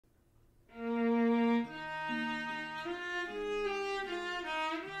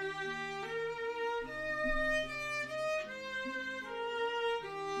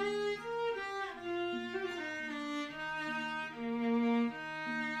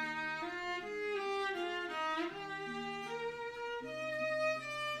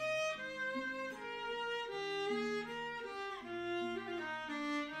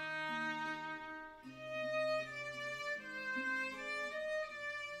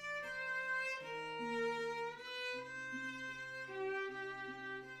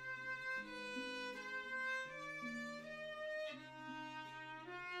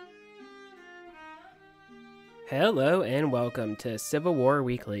Hello and welcome to Civil War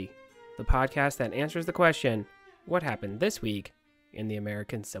Weekly, the podcast that answers the question, what happened this week in the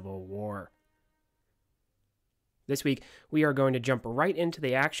American Civil War? This week, we are going to jump right into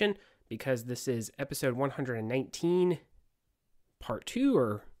the action because this is episode 119, part 2,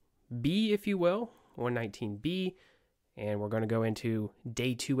 or B, if you will, 119B, and we're going to go into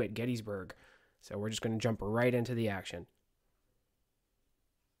day 2 at Gettysburg. So we're just going to jump right into the action.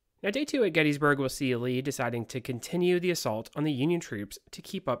 Now, day 2 at Gettysburg will see Lee deciding to continue the assault on the Union troops to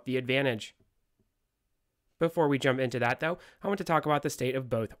keep up the advantage. Before we jump into that, though, I want to talk about the state of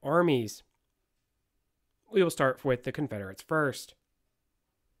both armies. We will start with the Confederates first.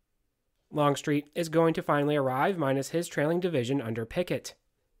 Longstreet is going to finally arrive, minus his trailing division under Pickett.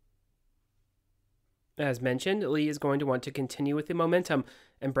 As mentioned, Lee is going to want to continue with the momentum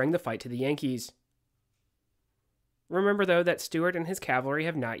and bring the fight to the Yankees. Remember, though, that Stuart and his cavalry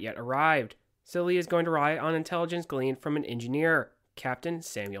have not yet arrived, so Lee is going to rely on intelligence gleaned from an engineer, Captain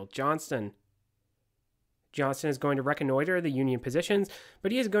Samuel Johnston. Johnston is going to reconnoiter the Union positions,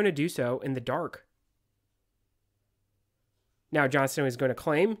 but he is going to do so in the dark. Now, Johnston is going to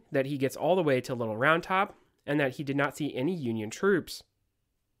claim that he gets all the way to Little Round Top and that he did not see any Union troops.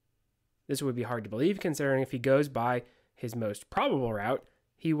 This would be hard to believe, considering if he goes by his most probable route,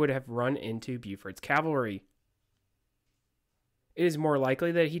 he would have run into Buford's cavalry. It is more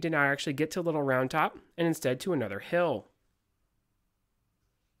likely that he did not actually get to Little Round Top and instead to another hill.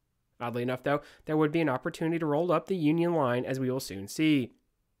 Oddly enough, though, there would be an opportunity to roll up the Union line, as we will soon see.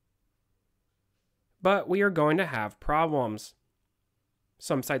 But we are going to have problems.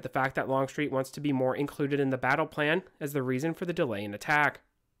 Some cite the fact that Longstreet wants to be more included in the battle plan as the reason for the delay in attack.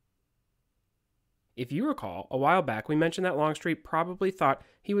 If you recall, a while back we mentioned that Longstreet probably thought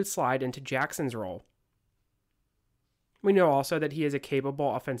he would slide into Jackson's role. We know also that he is a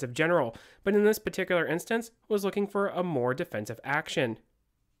capable offensive general, but in this particular instance was looking for a more defensive action.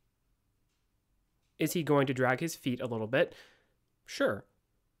 Is he going to drag his feet a little bit? Sure.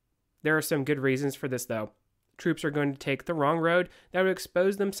 There are some good reasons for this, though. Troops are going to take the wrong road that would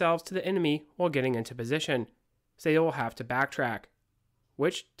expose themselves to the enemy while getting into position, so they will have to backtrack,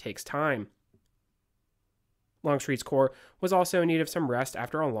 which takes time. Longstreet's corps was also in need of some rest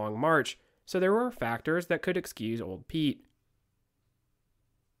after a long march, so there were factors that could excuse old Pete.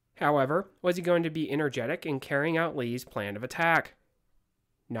 However, was he going to be energetic in carrying out Lee's plan of attack?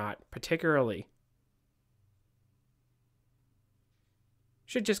 Not particularly.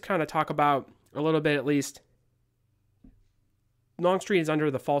 Should just kind of talk about a little bit at least. Longstreet is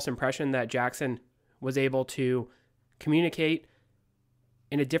under the false impression that Jackson was able to communicate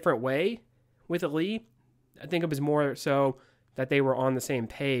in a different way with Lee. I think it was more so that they were on the same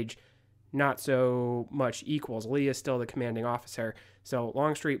page, not so much equals. Lee is still the commanding officer, so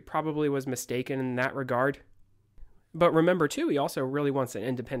Longstreet probably was mistaken in that regard. But remember, too, he also really wants an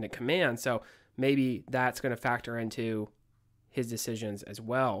independent command, so maybe that's going to factor into his decisions as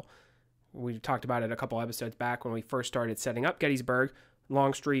well. We talked about it a couple episodes back when we first started setting up Gettysburg.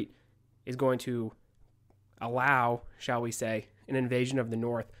 Longstreet is going to allow, shall we say, an invasion of the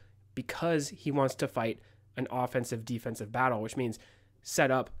North because he wants to fight an offensive-defensive battle, which means set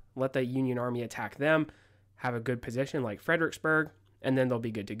up, let the Union Army attack them, have a good position like Fredericksburg, and then they'll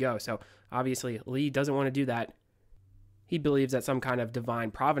be good to go. So obviously Lee doesn't want to do that. He believes that some kind of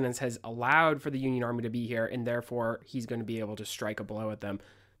divine providence has allowed for the Union Army to be here, and therefore he's going to be able to strike a blow at them.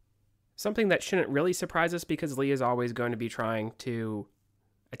 Something that shouldn't really surprise us because Lee is always going to be trying to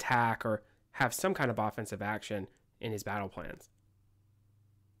attack or have some kind of offensive action in his battle plans.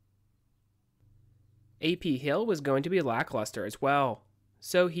 A.P. Hill was going to be lackluster as well,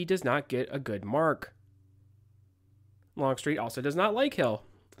 so he does not get a good mark. Longstreet also does not like Hill,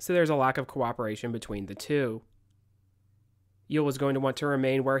 so there's a lack of cooperation between the two. Ewell was going to want to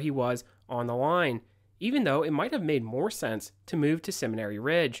remain where he was on the line, even though it might have made more sense to move to Seminary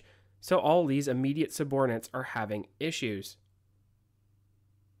Ridge, so all Lee's immediate subordinates are having issues.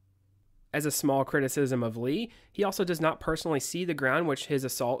 As a small criticism of Lee, he also does not personally see the ground which his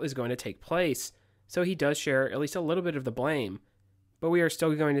assault is going to take place, so he does share at least a little bit of the blame, but we are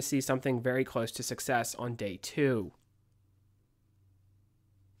still going to see something very close to success on day 2.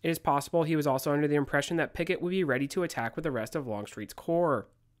 It is possible he was also under the impression that Pickett would be ready to attack with the rest of Longstreet's corps.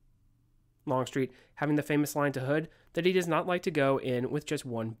 Longstreet having the famous line to Hood that he does not like to go in with just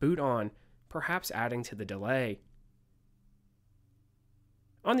one boot on, perhaps adding to the delay.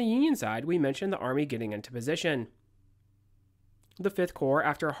 On the Union side, we mentioned the Army getting into position. The 5th Corps,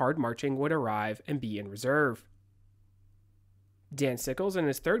 after hard marching, would arrive and be in reserve. Dan Sickles and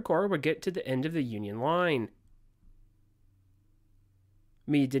his 3rd Corps would get to the end of the Union line.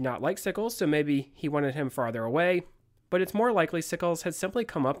 Meade did not like Sickles, so maybe he wanted him farther away, but it's more likely Sickles had simply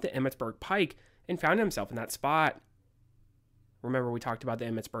come up the Emmitsburg Pike and found himself in that spot. Remember, we talked about the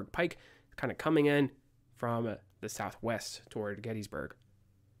Emmitsburg Pike kind of coming in from the southwest toward Gettysburg.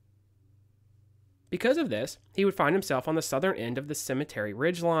 Because of this, he would find himself on the southern end of the Cemetery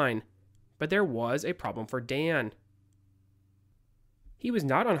Ridge line, but there was a problem for Dan. He was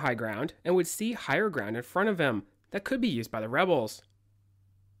not on high ground and would see higher ground in front of him that could be used by the rebels.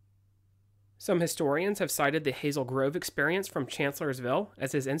 Some historians have cited the Hazel Grove experience from Chancellorsville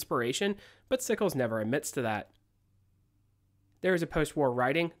as his inspiration, but Sickles never admits to that. There is a post-war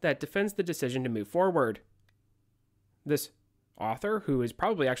writing that defends the decision to move forward. This author, who is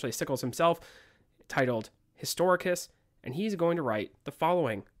probably actually Sickles himself, titled Historicus, and he's going to write the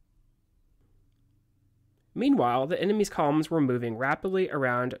following. Meanwhile, the enemy's columns were moving rapidly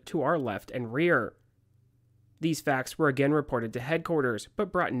around to our left and rear. These facts were again reported to headquarters,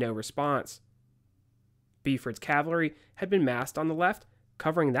 but brought no response. Buford's cavalry had been massed on the left,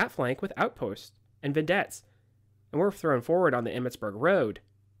 covering that flank with outposts and vedettes, and were thrown forward on the Emmitsburg Road.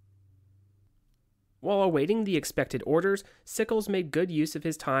 While awaiting the expected orders, Sickles made good use of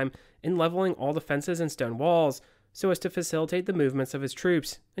his time in leveling all the fences and stone walls so as to facilitate the movements of his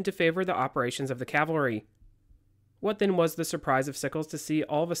troops and to favor the operations of the cavalry. What then was the surprise of Sickles to see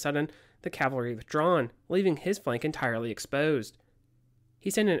all of a sudden the cavalry withdrawn, leaving his flank entirely exposed? He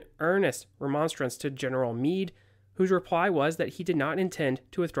sent an earnest remonstrance to General Meade, whose reply was that he did not intend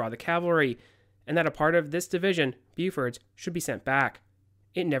to withdraw the cavalry, and that a part of this division, Buford's, should be sent back.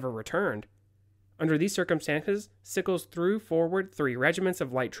 It never returned. Under these circumstances, Sickles threw forward 3 regiments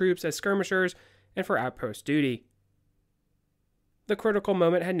of light troops as skirmishers and for outpost duty. The critical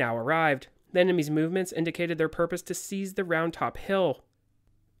moment had now arrived. The enemy's movements indicated their purpose to seize the Round Top Hill.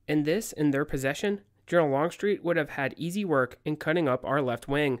 And this, in their possession, General Longstreet would have had easy work in cutting up our left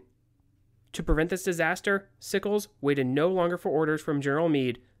wing. To prevent this disaster, Sickles waited no longer for orders from General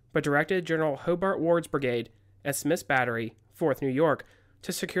Meade, but directed General Hobart Ward's brigade at Smith's Battery, 4th New York,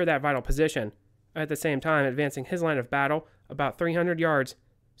 to secure that vital position, at the same time advancing his line of battle about 300 yards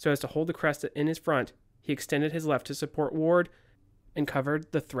so as to hold the crest in his front. He extended his left to support Ward and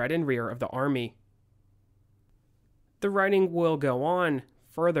covered the threatened rear of the army. The writing will go on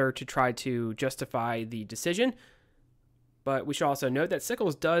further to try to justify the decision, but we should also note that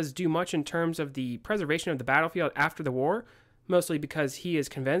Sickles does do much in terms of the preservation of the battlefield after the war, mostly because he is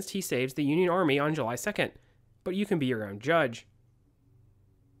convinced he saves the Union Army on July 2nd, but you can be your own judge.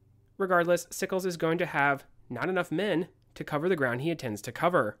 Regardless, Sickles is going to have not enough men to cover the ground he intends to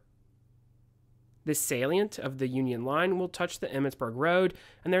cover. This salient of the Union line will touch the Emmitsburg Road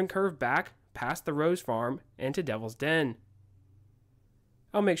and then curve back past the Rose Farm and to Devil's Den.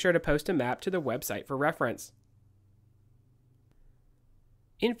 I'll make sure to post a map to the website for reference.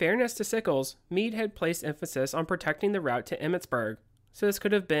 In fairness to Sickles, Meade had placed emphasis on protecting the route to Emmitsburg, so this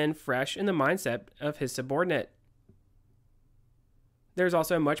could have been fresh in the mindset of his subordinate. There's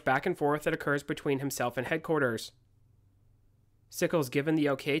also much back and forth that occurs between himself and headquarters. Sickles given the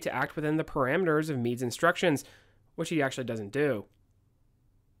okay to act within the parameters of Meade's instructions, which he actually doesn't do.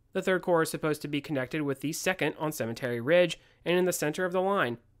 The 3rd Corps is supposed to be connected with the 2nd on Cemetery Ridge and in the center of the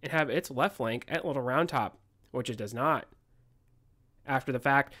line, and have its left flank at Little Round Top, which it does not. After the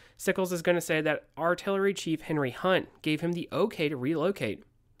fact, Sickles is going to say that Artillery Chief Henry Hunt gave him the okay to relocate,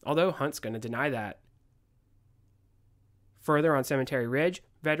 although Hunt's going to deny that. Further on Cemetery Ridge,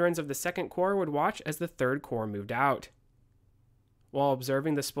 veterans of the 2nd Corps would watch as the 3rd Corps moved out. While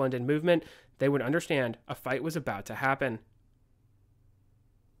observing the splendid movement, they would understand a fight was about to happen.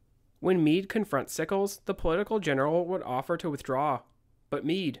 When Meade confronts Sickles, the political general would offer to withdraw, but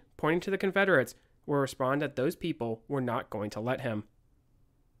Meade, pointing to the Confederates, will respond that those people were not going to let him.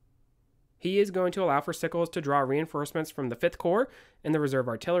 He is going to allow for Sickles to draw reinforcements from the 5th Corps and the reserve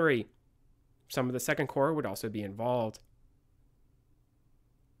artillery. Some of the 2nd Corps would also be involved.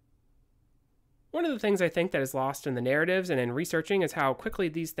 One of the things I think that is lost in the narratives and in researching is how quickly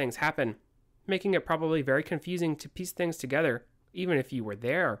these things happen, making it probably very confusing to piece things together, even if you were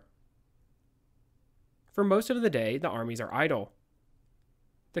there. For most of the day, the armies are idle.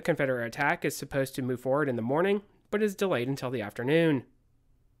 The Confederate attack is supposed to move forward in the morning, but is delayed until the afternoon.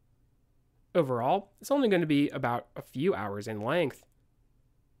 Overall, it's only going to be about a few hours in length.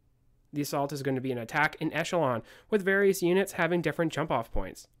 The assault is going to be an attack in echelon, with various units having different jump-off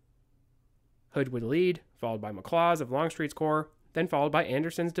points. Hood would lead, followed by McLaws of Longstreet's Corps, then followed by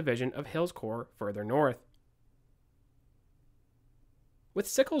Anderson's division of Hill's Corps further north. With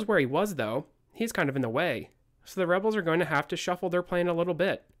Sickles where he was, though, he's kind of in the way, so the rebels are going to have to shuffle their plan a little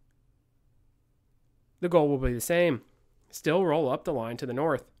bit. The goal will be the same: still roll up the line to the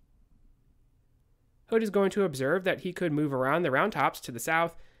north. Hood is going to observe that he could move around the Round Tops to the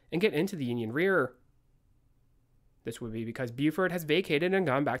south and get into the Union rear. This would be because Buford has vacated and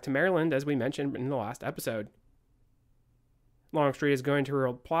gone back to Maryland, as we mentioned in the last episode. Longstreet is going to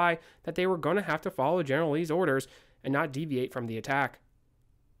reply that they were going to have to follow General Lee's orders and not deviate from the attack.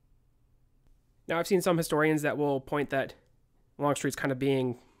 Now, I've seen some historians that will point that Longstreet's kind of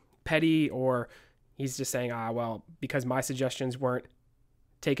being petty, or he's just saying, well, because my suggestions weren't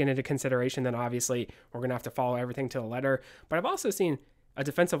taken into consideration, then obviously we're going to have to follow everything to the letter. But I've also seen a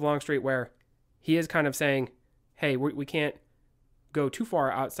defense of Longstreet where he is kind of saying, hey, we can't go too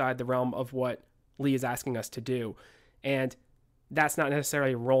far outside the realm of what Lee is asking us to do. And that's not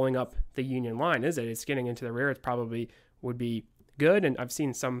necessarily rolling up the Union line, is it? It's getting into the rear. It probably would be good. And I've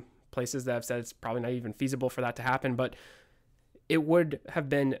seen some places that have said it's probably not even feasible for that to happen, but it would have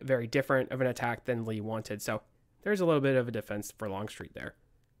been very different of an attack than Lee wanted. So there's a little bit of a defense for Longstreet there.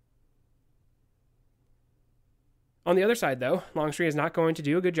 On the other side, though, Longstreet is not going to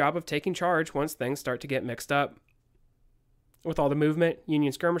do a good job of taking charge once things start to get mixed up. With all the movement,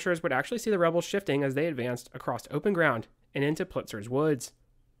 Union skirmishers would actually see the rebels shifting as they advanced across open ground and into Plitzer's woods.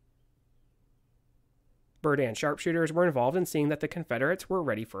 Berdan sharpshooters were involved in seeing that the Confederates were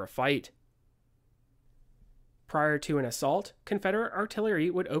ready for a fight. Prior to an assault, Confederate artillery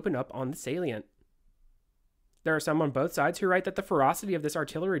would open up on the salient. There are some on both sides who write that the ferocity of this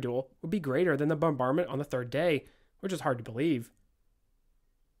artillery duel would be greater than the bombardment on the third day, which is hard to believe.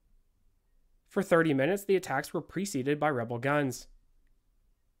 For 30 minutes, the attacks were preceded by rebel guns.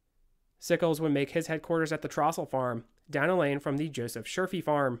 Sickles would make his headquarters at the Trossel farm, down a lane from the Joseph Sherfy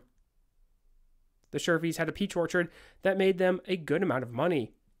farm. The Sherfys had a peach orchard that made them a good amount of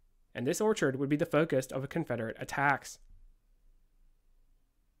money, and this orchard would be the focus of Confederate attacks.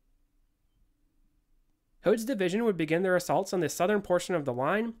 Hood's division would begin their assaults on the southern portion of the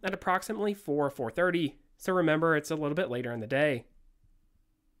line at approximately 4:30, so remember it's a little bit later in the day.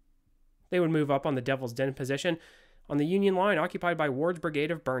 They would move up on the Devil's Den position on the Union line occupied by Ward's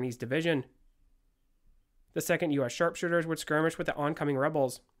brigade of Birney's division. The 2nd U.S. Sharpshooters would skirmish with the oncoming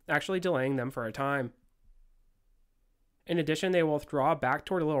rebels, actually delaying them for a time. In addition, they will withdraw back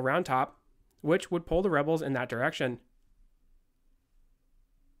toward a Little Round Top, which would pull the rebels in that direction.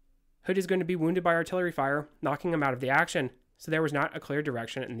 Hood is going to be wounded by artillery fire, knocking him out of the action, so there was not a clear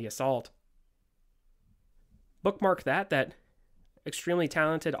direction in the assault. Bookmark that extremely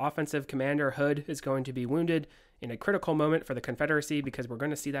talented offensive commander Hood is going to be wounded in a critical moment for the Confederacy, because we're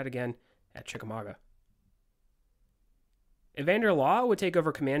going to see that again at Chickamauga. Evander Law would take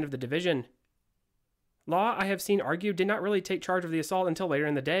over command of the division. Law, I have seen argued, did not really take charge of the assault until later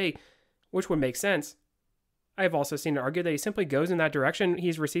in the day, which would make sense. I have also seen it argued that he simply goes in that direction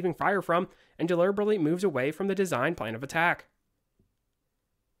he's receiving fire from and deliberately moves away from the design plan of attack.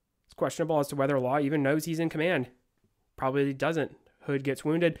 It's questionable as to whether Law even knows he's in command. Probably doesn't. Hood gets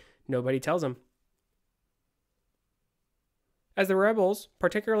wounded, nobody tells him. As the rebels,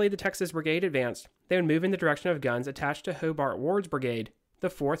 particularly the Texas Brigade, advanced, they would move in the direction of guns attached to Hobart Ward's brigade, the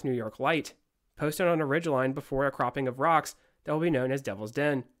 4th New York Light, posted on a ridgeline before a cropping of rocks that will be known as Devil's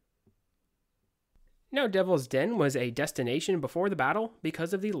Den. Now, Devil's Den was a destination before the battle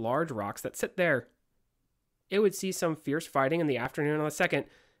because of the large rocks that sit there. It would see some fierce fighting in the afternoon on the 2nd,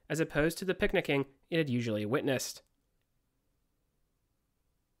 as opposed to the picnicking it had usually witnessed.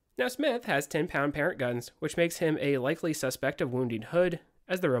 Now, Smith has 10-pound parent guns, which makes him a likely suspect of wounding Hood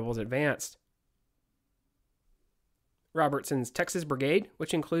as the rebels advanced. Robertson's Texas Brigade,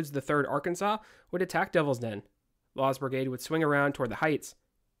 which includes the 3rd Arkansas, would attack Devil's Den. Law's brigade would swing around toward the heights.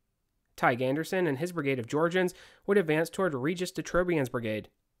 Tige Anderson and his brigade of Georgians would advance toward Regis de Trobriand's brigade,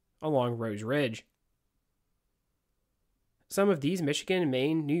 along Rose Ridge. Some of these Michigan,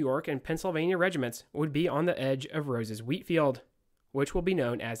 Maine, New York, and Pennsylvania regiments would be on the edge of Rose's wheat field, which will be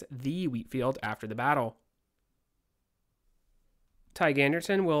known as the wheat field after the battle. Tige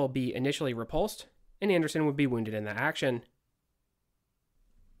Anderson will be initially repulsed, and Anderson would be wounded in the action.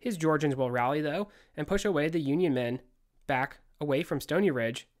 His Georgians will rally, though, and push away the Union men back away from Stony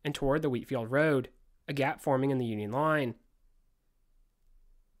Ridge and toward the Wheatfield Road, a gap forming in the Union line.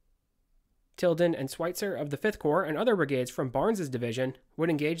 Tilden and Schweitzer of the 5th Corps and other brigades from Barnes's division would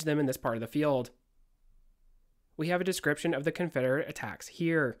engage them in this part of the field. We have a description of the Confederate attacks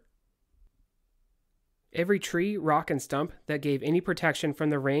here. Every tree, rock, and stump that gave any protection from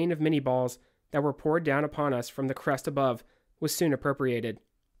the rain of Minnie balls that were poured down upon us from the crest above was soon appropriated.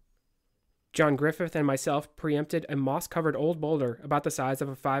 John Griffith and myself preempted a moss-covered old boulder about the size of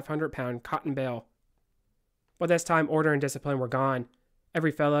a 500-pound cotton bale. By this time, order and discipline were gone.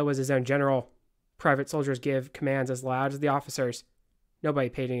 Every fellow was his own general. Private soldiers gave commands as loud as the officers. Nobody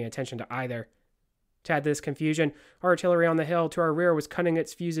paid any attention to either. To add to this confusion, our artillery on the hill to our rear was cutting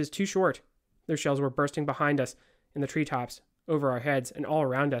its fuses too short. Their shells were bursting behind us, in the treetops, over our heads, and all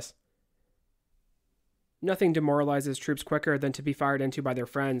around us. Nothing demoralizes troops quicker than to be fired into by their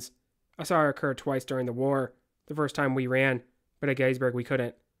friends. I saw it occur twice during the war. The first time we ran, but at Gettysburg we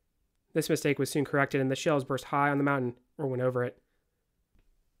couldn't. This mistake was soon corrected, and the shells burst high on the mountain or went over it.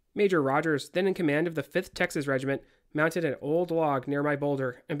 Major Rogers, then in command of the 5th Texas Regiment, mounted an old log near my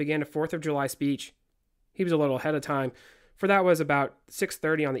boulder and began a 4th of July speech. He was a little ahead of time, for that was about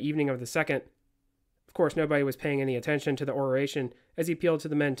 6:30 on the evening of the 2nd. Of course, nobody was paying any attention to the oration as he appealed to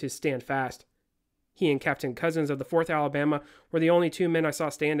the men to stand fast. He and Captain Cousins of the 4th Alabama were the only 2 men I saw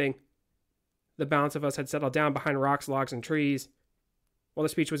standing. The balance of us had settled down behind rocks, logs, and trees. While the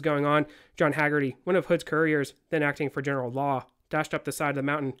speech was going on, John Haggerty, one of Hood's couriers, then acting for General Law, dashed up the side of the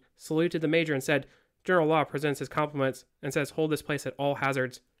mountain, saluted the major, and said, "General Law presents his compliments and says hold this place at all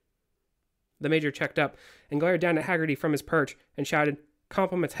hazards." The major checked up and glared down at Haggerty from his perch and shouted,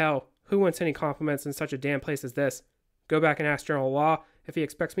 "Compliments hell! Who wants any compliments in such a damn place as this? Go back and ask General Law if he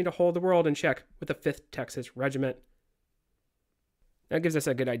expects me to hold the world in check with the 5th Texas Regiment." That gives us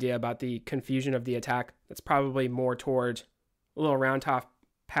a good idea about the confusion of the attack. That's probably more towards a little round top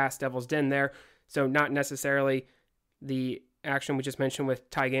past Devil's Den there. So not necessarily the action we just mentioned with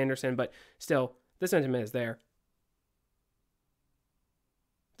Tig Anderson, but still, the sentiment is there.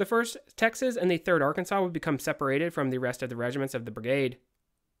 The 1st Texas and the 3rd Arkansas would become separated from the rest of the regiments of the brigade.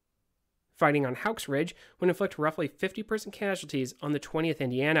 Fighting on Houck's Ridge would inflict roughly 50% casualties on the 20th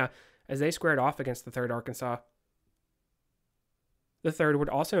Indiana as they squared off against the 3rd Arkansas. The 3rd would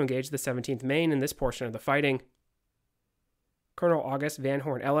also engage the 17th Maine in this portion of the fighting. Colonel August Van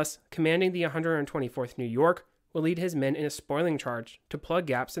Horn Ellis, commanding the 124th New York, would lead his men in a spoiling charge to plug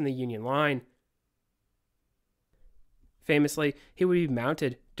gaps in the Union line. Famously, he would be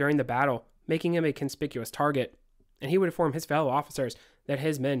mounted during the battle, making him a conspicuous target, and he would inform his fellow officers that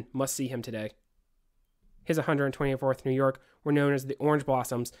his men must see him today. His 124th New York were known as the Orange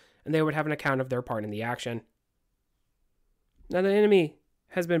Blossoms, and they would have an account of their part in the action. Now the enemy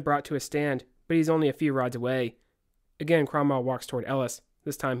has been brought to a stand, but he's only a few rods away. Again, Cromwell walks toward Ellis.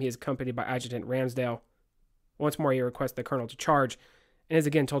 This time he is accompanied by Adjutant Ramsdale. Once more he requests the colonel to charge, and is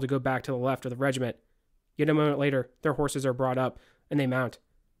again told to go back to the left of the regiment. Yet a moment later, their horses are brought up, and they mount.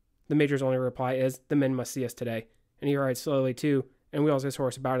 The major's only reply is, "The men must see us today," and he rides slowly too, and wheels his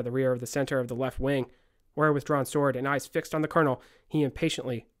horse about to the rear of the center of the left wing, where with drawn sword and eyes fixed on the colonel, he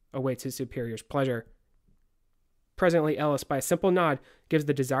impatiently awaits his superior's pleasure. Presently Ellis, by a simple nod, gives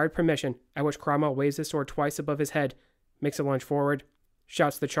the desired permission, at which Cromwell waves his sword twice above his head, makes a lunge forward,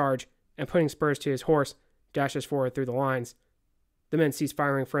 shouts the charge, and putting spurs to his horse, dashes forward through the lines. The men cease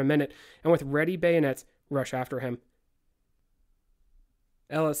firing for a minute, and with ready bayonets, rush after him.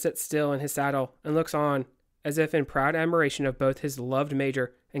 Ellis sits still in his saddle and looks on, as if in proud admiration of both his loved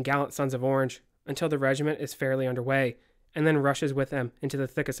major and gallant sons of Orange, until the regiment is fairly under way, and then rushes with them into the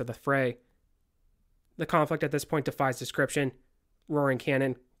thickest of the fray. The conflict at this point defies description. Roaring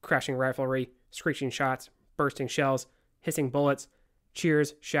cannon, crashing riflery, screeching shots, bursting shells, hissing bullets,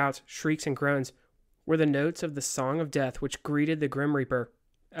 cheers, shouts, shrieks, and groans were the notes of the song of death which greeted the Grim Reaper,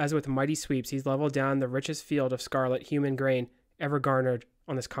 as with mighty sweeps he leveled down the richest field of scarlet human grain ever garnered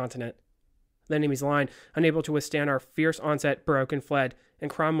on this continent. The enemy's line, unable to withstand our fierce onset, broke and fled, and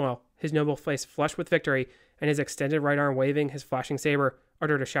Cromwell, his noble face flushed with victory, and his extended right arm waving his flashing saber,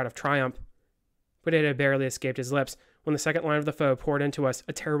 uttered a shout of triumph. But it had barely escaped his lips when the second line of the foe poured into us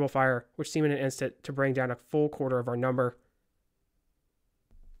a terrible fire, which seemed in an instant to bring down a full quarter of our number.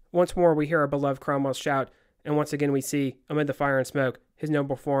 Once more we hear our beloved Cromwell's shout, and once again we see, amid the fire and smoke, his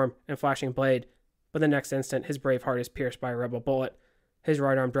noble form and flashing blade, but the next instant his brave heart is pierced by a rebel bullet. His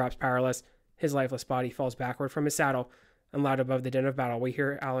right arm drops powerless, his lifeless body falls backward from his saddle, and loud above the din of battle we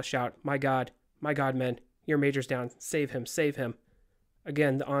hear Alice shout, my God, men, your major's down, save him, save him."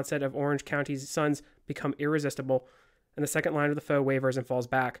 Again, the onset of Orange County's sons become irresistible, and the second line of the foe wavers and falls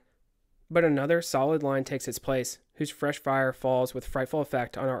back. But another solid line takes its place, whose fresh fire falls with frightful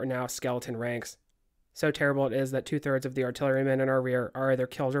effect on our now skeleton ranks. So terrible it is that 2/3 of the artillerymen in our rear are either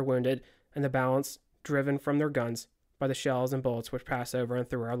killed or wounded, and the balance driven from their guns by the shells and bullets which pass over and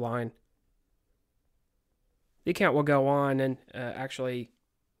through our line. The account will go on, and actually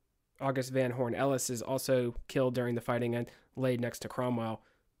August Van Horn Ellis is also killed during the fighting and laid next to Cromwell.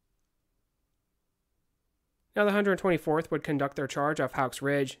 Now the 124th would conduct their charge off Houck's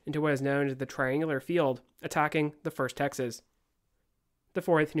Ridge into what is known as the Triangular Field, attacking the 1st Texas. The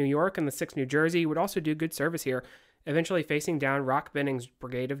 4th New York and the 6th New Jersey would also do good service here, eventually facing down Rock Benning's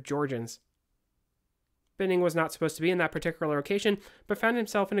brigade of Georgians. Benning was not supposed to be in that particular location, but found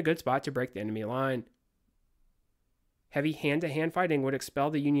himself in a good spot to break the enemy line. Heavy hand-to-hand fighting would expel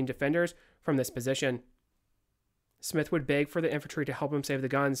the Union defenders from this position. Smith would beg for the infantry to help him save the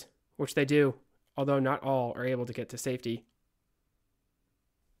guns, which they do, although not all are able to get to safety.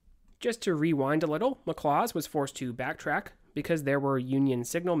 Just to rewind a little, McLaws was forced to backtrack because there were Union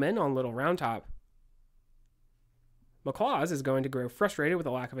signalmen on Little Round Top. McLaws is going to grow frustrated with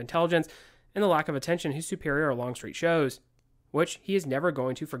the lack of intelligence and the lack of attention his superior Longstreet shows, which he is never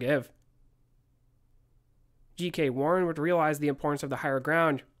going to forgive. G.K. Warren would realize the importance of the higher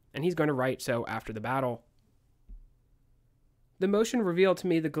ground, and he's going to write so after the battle. The motion revealed to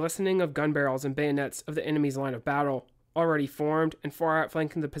me the glistening of gun barrels and bayonets of the enemy's line of battle, already formed and far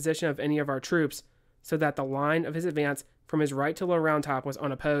outflanking the position of any of our troops, so that the line of his advance from his right to Little Round Top was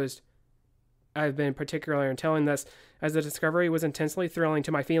unopposed. I have been particular in telling this, as the discovery was intensely thrilling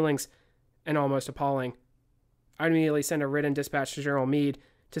to my feelings, and almost appalling. I immediately sent a written dispatch to General Meade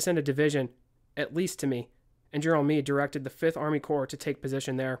to send a division, at least to me, and General Meade directed the 5th Army Corps to take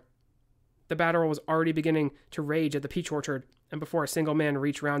position there. The battle was already beginning to rage at the Peach Orchard, and before a single man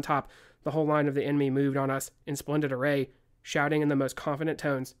reached Round Top, the whole line of the enemy moved on us in splendid array, shouting in the most confident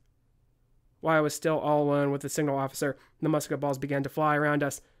tones. While I was still all alone with the signal officer, the musket balls began to fly around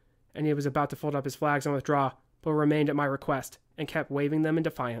us, and he was about to fold up his flags and withdraw, but remained at my request, and kept waving them in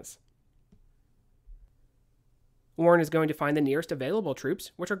defiance. Warren is going to find the nearest available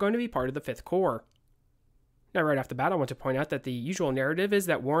troops, which are going to be part of the 5th Corps. Now, right off the bat, I want to point out that the usual narrative is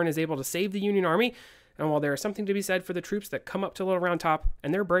that Warren is able to save the Union Army, and while there is something to be said for the troops that come up to Little Round Top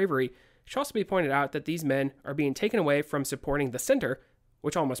and their bravery, it should also be pointed out that these men are being taken away from supporting the center,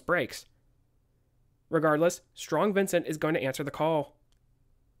 which almost breaks. Regardless, Strong Vincent is going to answer the call.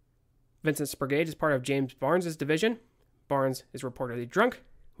 Vincent's brigade is part of James Barnes's division. Barnes is reportedly drunk,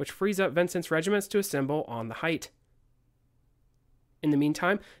 which frees up Vincent's regiments to assemble on the height. In the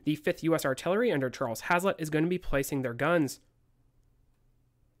meantime, the 5th U.S. Artillery under Charles Hazlett is going to be placing their guns.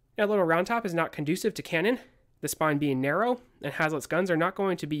 Now, Little Round Top is not conducive to cannon, the spine being narrow, and Hazlett's guns are not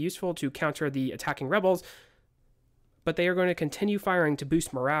going to be useful to counter the attacking rebels, but they are going to continue firing to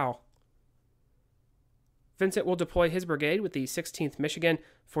boost morale. Vincent will deploy his brigade with the 16th Michigan,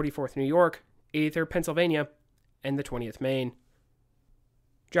 44th New York, 83rd Pennsylvania, and the 20th Maine.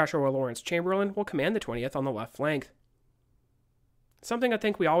 Joshua Lawrence Chamberlain will command the 20th on the left flank. Something I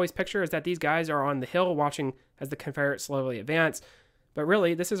think we always picture is that these guys are on the hill watching as the Confederates slowly advance, but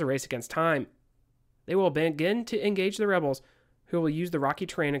really this is a race against time. They will begin to engage the rebels, who will use the rocky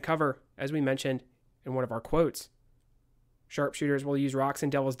terrain and cover, as we mentioned in one of our quotes. Sharpshooters will use rocks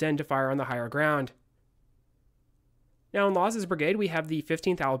and Devil's Den to fire on the higher ground. Now in Laws's brigade, we have the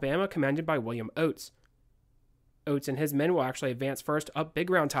 15th Alabama commanded by William Oates. Oates and his men will actually advance first up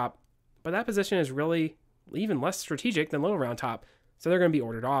Big Round Top, but that position is really even less strategic than Little Round Top, so they're going to be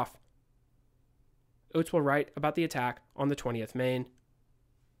ordered off. Oates will write about the attack on the 20th Maine.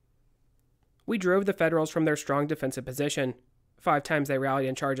 We drove the Federals from their strong defensive position. 5 times they rallied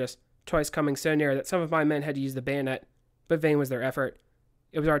and charged us, twice coming so near that some of my men had to use the bayonet, but vain was their effort.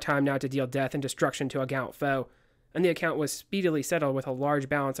 It was our time now to deal death and destruction to a gallant foe, and the account was speedily settled with a large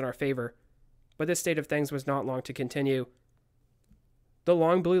balance in our favor. But this state of things was not long to continue. The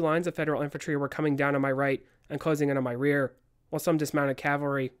long blue lines of Federal infantry were coming down on my right and closing in on my rear, while some dismounted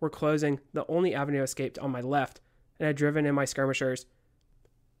cavalry were closing the only avenue escaped on my left and had driven in my skirmishers.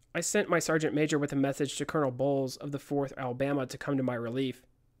 I sent my sergeant major with a message to Colonel Bowles of the 4th Alabama to come to my relief.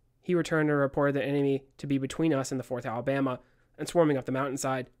 He returned and reported the enemy to be between us and the 4th Alabama and swarming up the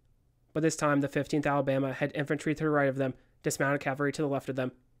mountainside. But this time the 15th Alabama had infantry to the right of them, dismounted cavalry to the left of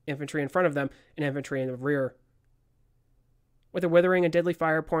them, infantry in front of them, and infantry in the rear. With a withering and deadly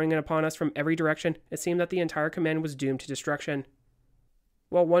fire pouring in upon us from every direction, it seemed that the entire command was doomed to destruction.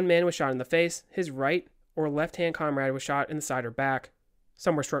 While one man was shot in the face, his right or left-hand comrade was shot in the side or back.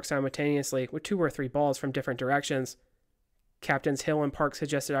 Some were struck simultaneously with 2 or 3 balls from different directions. Captains Hill and Park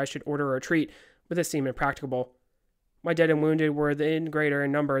suggested I should order a retreat, but this seemed impracticable. My dead and wounded were then greater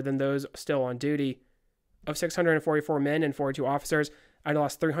in number than those still on duty. Of 644 men and 42 officers, I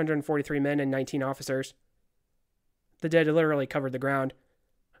lost 343 men and 19 officers. The dead literally covered the ground.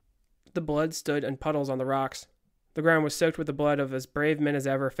 The blood stood in puddles on the rocks. The ground was soaked with the blood of as brave men as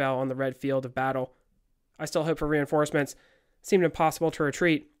ever fell on the red field of battle. I still hoped for reinforcements. It seemed impossible to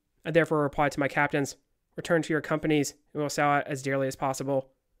retreat. I therefore replied to my captains, "Return to your companies, and we will sell out as dearly as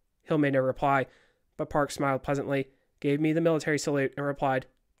possible." Hill made no reply, but Park smiled pleasantly, gave me the military salute, and replied,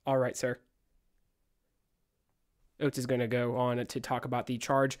 "All right, sir." Oates is going to go on to talk about the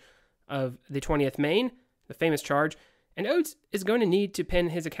charge of the 20th Maine, the famous charge, And Oates is going to need to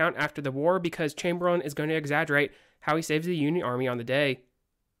pin his account after the war because Chamberlain is going to exaggerate how he saves the Union Army on the day.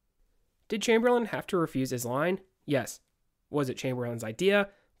 Did Chamberlain have to refuse his line? Yes. Was it Chamberlain's idea?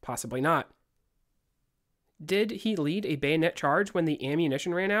 Possibly not. Did he lead a bayonet charge when the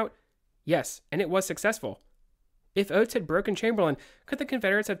ammunition ran out? Yes, and it was successful. If Oates had broken Chamberlain, could the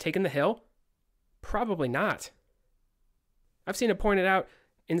Confederates have taken the hill? Probably not. I've seen it pointed out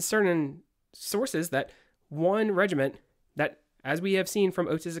in certain sources that one regiment that, as we have seen from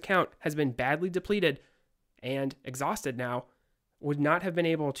Oates' account, has been badly depleted and exhausted now, would not have been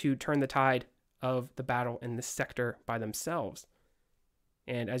able to turn the tide of the battle in this sector by themselves.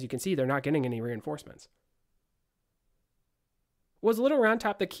 And as you can see, they're not getting any reinforcements. Was Little Round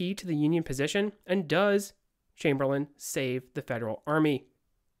Top the key to the Union position? And does Chamberlain save the Federal Army?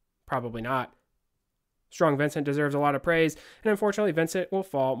 Probably not. Strong Vincent deserves a lot of praise, and unfortunately Vincent will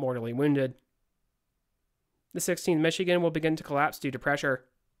fall mortally wounded. The 16th Michigan will begin to collapse due to pressure.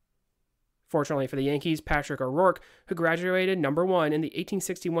 Fortunately for the Yankees, Patrick O'Rourke, who graduated number 1 in the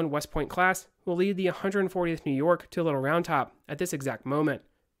 1861 West Point class, will lead the 140th New York to Little Round Top at this exact moment.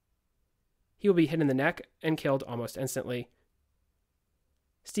 He will be hit in the neck and killed almost instantly.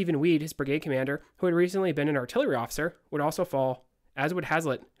 Stephen Weed, his brigade commander, who had recently been an artillery officer, would also fall, as would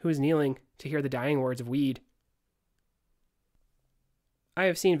Hazlitt, who was kneeling to hear the dying words of Weed. I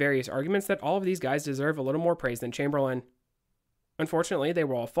have seen various arguments that all of these guys deserve a little more praise than Chamberlain. Unfortunately, they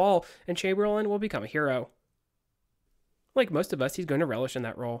will all fall, and Chamberlain will become a hero. Like most of us, he's going to relish in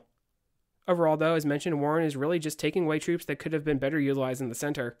that role. Overall, though, as mentioned, Warren is really just taking away troops that could have been better utilized in the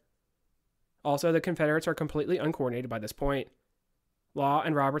center. Also, the Confederates are completely uncoordinated by this point. Law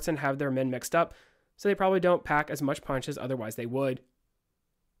and Robertson have their men mixed up, so they probably don't pack as much punch as otherwise they would.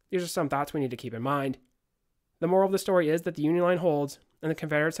 These are some thoughts we need to keep in mind. The moral of the story is that the Union line holds, and the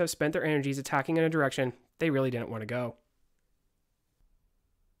Confederates have spent their energies attacking in a direction they really didn't want to go.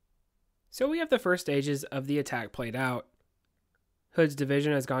 So we have the first stages of the attack played out. Hood's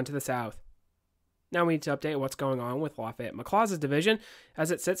division has gone to the south. Now we need to update what's going on with Lafayette McLaws's division as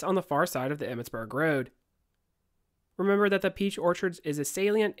it sits on the far side of the Emmitsburg Road. Remember that the Peach Orchards is a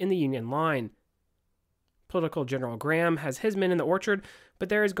salient in the Union line. Political General Graham has his men in the orchard, but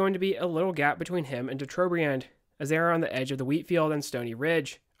there is going to be a little gap between him and de Trobriand, as they are on the edge of the wheat field and Stony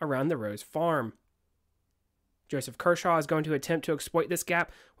Ridge, around the Rose Farm. Joseph Kershaw is going to attempt to exploit this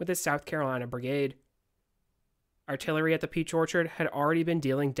gap with his South Carolina brigade. Artillery at the Peach Orchard had already been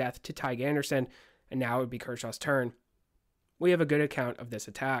dealing death to Tige Anderson, and now it would be Kershaw's turn. We have a good account of this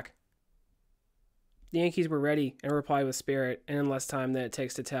attack. The Yankees were ready and replied with spirit, and in less time than it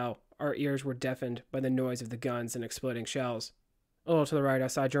takes to tell, our ears were deafened by the noise of the guns and exploding shells. A little to the right, I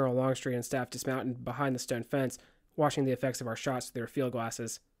saw General Longstreet and staff dismounted behind the stone fence, watching the effects of our shots through their field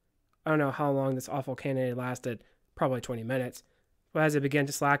glasses. I don't know how long this awful cannonade lasted, probably 20 minutes. But as it began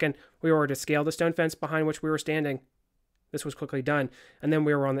to slacken, we were ordered to scale the stone fence behind which we were standing. This was quickly done, and then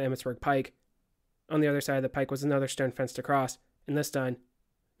we were on the Emmitsburg Pike. On the other side of the pike was another stone fence to cross, and this done,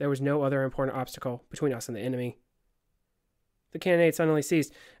 there was no other important obstacle between us and the enemy. The cannonade suddenly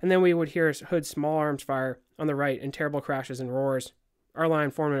ceased, and then we would hear Hood's small arms fire on the right in terrible crashes and roars. Our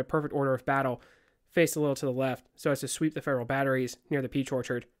line formed in a perfect order of battle, faced a little to the left, so as to sweep the Federal batteries near the Peach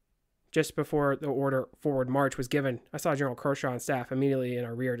Orchard. Just before the order forward march was given, I saw General Kershaw and staff immediately in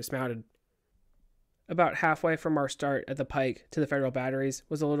our rear dismounted. About halfway from our start at the pike to the Federal batteries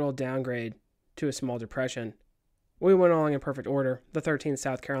was a little downgrade to a small depression. We went along in perfect order, the 13th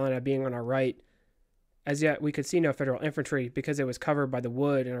South Carolina being on our right. As yet, we could see no Federal infantry because it was covered by the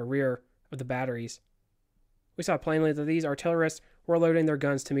wood in our rear of the batteries. We saw plainly that these artillerists were loading their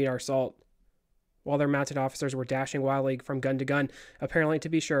guns to meet our assault, while their mounted officers were dashing wildly from gun to gun, apparently to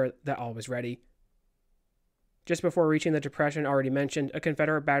be sure that all was ready. Just before reaching the depression already mentioned, a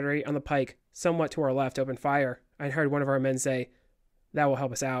Confederate battery on the pike, somewhat to our left, opened fire. I heard one of our men say, "That will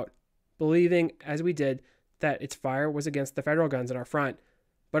help us out," believing, as we did, that its fire was against the Federal guns in our front.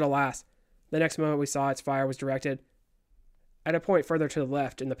 But alas, the next moment we saw its fire was directed at a point further to the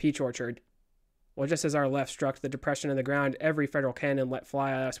left in the Peach Orchard. Well, just as our left struck the depression in the ground, every Federal cannon let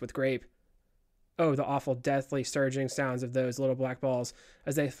fly at us with grape. Oh, the awful, deathly, surging sounds of those little black balls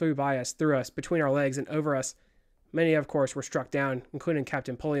as they flew by us, through us, between our legs, and over us. Many, of course, were struck down, including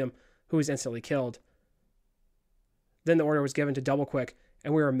Captain Pulliam, who was instantly killed. Then the order was given to double quick,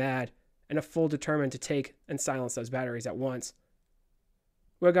 and we were mad, and a full determined to take and silence those batteries at once.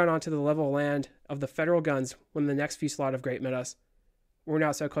 We had gone on to the level land of the Federal guns when the next fusillade of grape met us. We were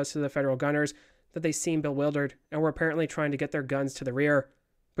now so close to the Federal gunners that they seemed bewildered, and were apparently trying to get their guns to the rear.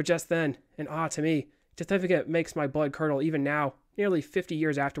 But just then, and to me, to think of it makes my blood curdle even now, nearly 50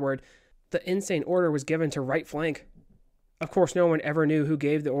 years afterward, the insane order was given to right flank. Of course, no one ever knew who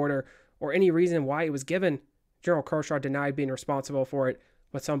gave the order or any reason why it was given. General Kershaw denied being responsible for it,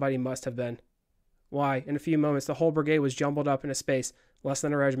 but somebody must have been. Why, in a few moments, the whole brigade was jumbled up in a space less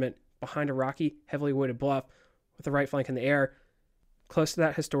than a regiment behind a rocky, heavily wooded bluff with the right flank in the air, close to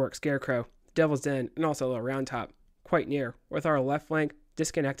that historic scarecrow, the Devil's Den, and also Little Round Top, quite near, with our left flank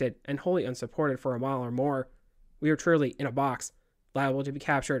disconnected and wholly unsupported for a mile or more. We were truly in a box, liable to be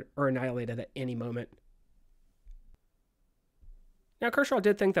captured or annihilated at any moment. Now, Kershaw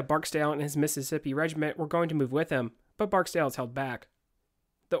did think that Barksdale and his Mississippi regiment were going to move with him, but Barksdale is held back.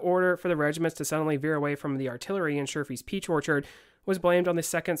 The order for the regiments to suddenly veer away from the artillery in Sherfy's Peach Orchard was blamed on the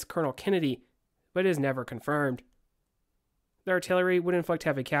 2nd's Colonel Kennedy, but it is never confirmed. The artillery would inflict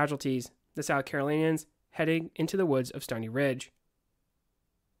heavy casualties, the South Carolinians heading into the woods of Stony Ridge.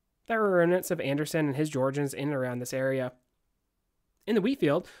 There were remnants of Anderson and his Georgians in and around this area. In the wheat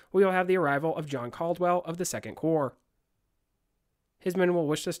field, we will have the arrival of John Caldwell of the 2nd Corps. His men will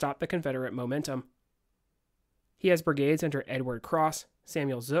wish to stop the Confederate momentum. He has brigades under Edward Cross,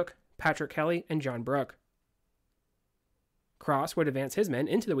 Samuel Zook, Patrick Kelly, and John Brooke. Cross would advance his men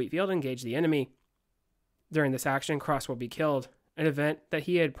into the wheat field and engage the enemy. During this action, Cross will be killed, an event that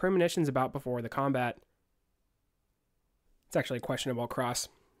he had premonitions about before the combat. It's actually questionable. Cross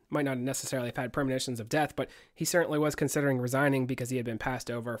might not necessarily have had premonitions of death, but he certainly was considering resigning because he had been passed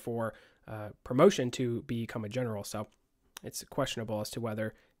over for promotion to become a general, so it's questionable as to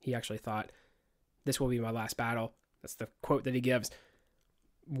whether he actually thought, this will be my last battle. That's the quote that he gives.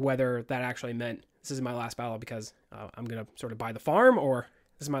 Whether that actually meant, this is my last battle because I'm going to sort of buy the farm, or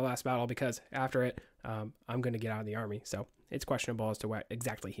this is my last battle because after it, I'm going to get out of the army. So it's questionable as to what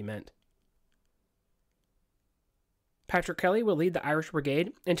exactly he meant. Patrick Kelly will lead the Irish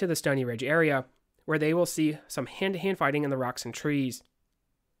Brigade into the Stony Ridge area, where they will see some hand-to-hand fighting in the rocks and trees.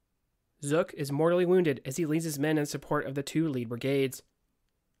 Zook is mortally wounded as he leads his men in support of the 2 lead brigades.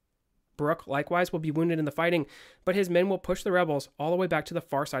 Brooke likewise will be wounded in the fighting, but his men will push the rebels all the way back to the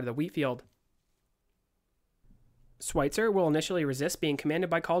far side of the wheat field. Schweitzer will initially resist being commanded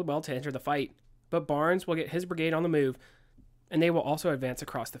by Caldwell to enter the fight, but Barnes will get his brigade on the move, and they will also advance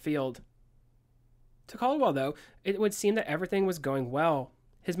across the field. To Caldwell, though, it would seem that everything was going well.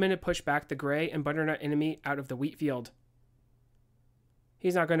 His men had pushed back the gray and butternut enemy out of the wheat field.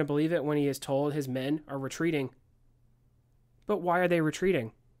 He's not going to believe it when he is told his men are retreating. But why are they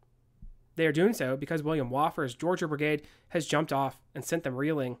retreating? They are doing so because William Wofford's Georgia Brigade has jumped off and sent them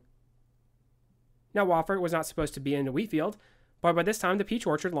reeling. Now, Wofford was not supposed to be in the wheat field, but by this time the Peach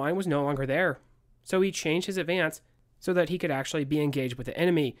Orchard line was no longer there. So he changed his advance so that he could actually be engaged with the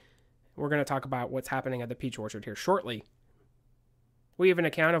enemy. We're going to talk about what's happening at the Peach Orchard here shortly. We have an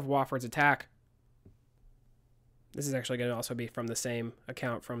account of Wofford's attack. This is actually going to also be from the same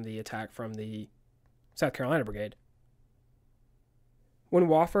account from the attack from the South Carolina Brigade. When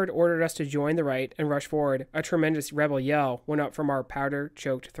Wofford ordered us to join the right and rush forward, a tremendous rebel yell went up from our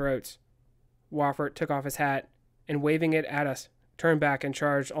powder-choked throats. Wofford took off his hat and, waving it at us, turned back and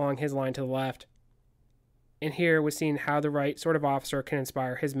charged along his line to the left. And here was seen how the right sort of officer can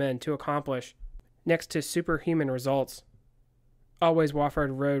inspire his men to accomplish next to superhuman results. Always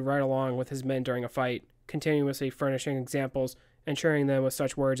Wofford rode right along with his men during a fight, continuously furnishing examples and cheering them with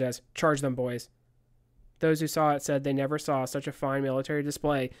such words as, "Charge them, boys." Those who saw it said they never saw such a fine military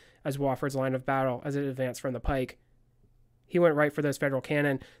display as Wofford's line of battle as it advanced from the pike. He went right for those Federal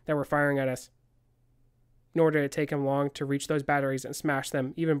cannon that were firing at us. Nor did it take him long to reach those batteries and smash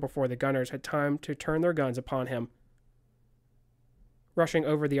them even before the gunners had time to turn their guns upon him. Rushing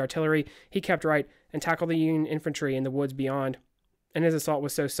over the artillery, he kept right and tackled the Union infantry in the woods beyond, and his assault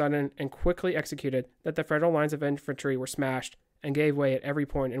was so sudden and quickly executed that the Federal lines of infantry were smashed and gave way at every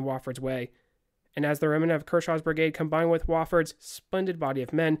point in Wofford's way. And as the remnant of Kershaw's brigade combined with Wofford's splendid body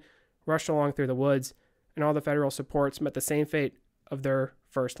of men rushed along through the woods, and all the Federal supports met the same fate of their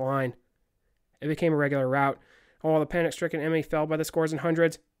first line. It became a regular rout, and while the panic-stricken enemy fell by the scores and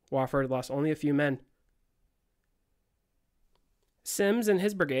hundreds, Wofford lost only a few men. Sims and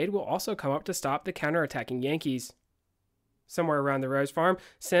his brigade will also come up to stop the counterattacking Yankees. Somewhere around the Rose Farm,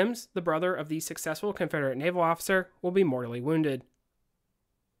 Sims, the brother of the successful Confederate naval officer, will be mortally wounded.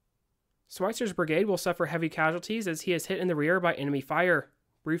 Schweitzer's brigade will suffer heavy casualties as he is hit in the rear by enemy fire,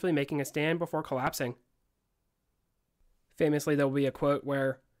 briefly making a stand before collapsing. Famously, there will be a quote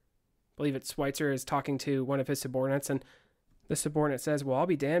where, I believe it's Schweitzer is talking to one of his subordinates, and the subordinate says, "Well, I'll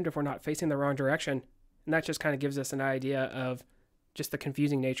be damned if we're not facing the wrong direction." And that just kind of gives us an idea of just the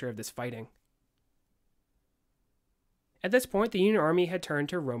confusing nature of this fighting. At this point, the Union Army had turned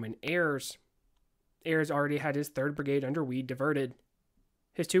to Roman Ayres. Ayres already had his 3rd Brigade under Weed diverted.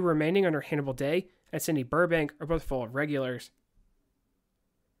 His 2 remaining under Hannibal Day and Sidney Burbank are both full of regulars.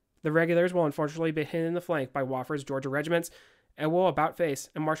 The regulars will unfortunately be hit in the flank by Wofford's Georgia regiments and will about face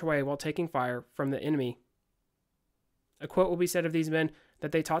and march away while taking fire from the enemy. A quote will be said of these men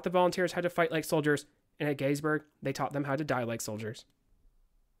that they taught the volunteers how to fight like soldiers, and at Gettysburg, they taught them how to die like soldiers.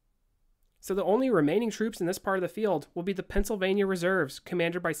 So the only remaining troops in this part of the field will be the Pennsylvania Reserves,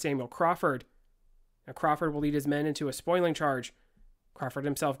 commanded by Samuel Crawford. Now Crawford will lead his men into a spoiling charge, Crawford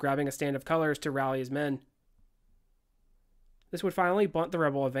himself grabbing a stand of colors to rally his men. This would finally blunt the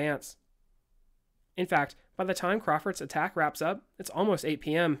rebel advance. In fact, by the time Crawford's attack wraps up, it's almost 8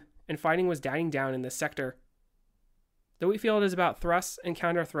 p.m., and fighting was dying down in this sector. The wheat field is about thrusts and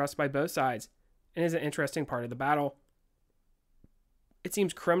counter-thrusts by both sides, and is an interesting part of the battle. It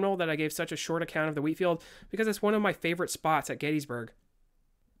seems criminal that I gave such a short account of the wheat field because it's one of my favorite spots at Gettysburg.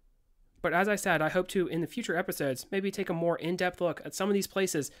 But as I said, I hope to, in the future episodes, maybe take a more in-depth look at some of these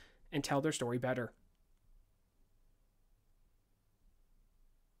places and tell their story better.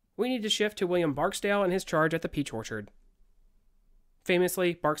 We need to shift to William Barksdale and his charge at the Peach Orchard.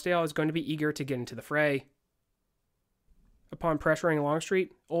 Famously, Barksdale is going to be eager to get into the fray. Upon pressuring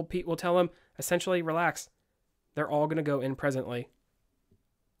Longstreet, Old Pete will tell him, essentially, relax. They're all going to go in presently.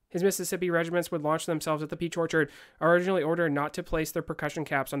 His Mississippi regiments would launch themselves at the Peach Orchard, originally ordered not to place their percussion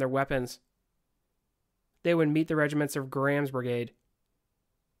caps on their weapons. They would meet the regiments of Graham's brigade.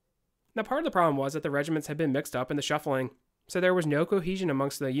 Now, part of the problem was that the regiments had been mixed up in the shuffling, so there was no cohesion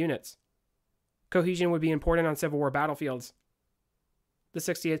amongst the units. Cohesion would be important on Civil War battlefields. The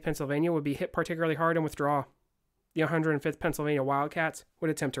 68th Pennsylvania would be hit particularly hard and withdraw. The 105th Pennsylvania Wildcats would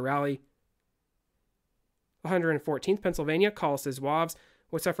attempt to rally. The 114th Pennsylvania Collis's Zouaves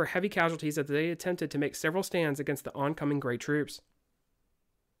would suffer heavy casualties as they attempted to make several stands against the oncoming Gray troops.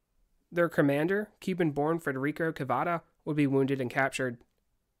 Their commander, Cuban-born Federico Cavada, would be wounded and captured.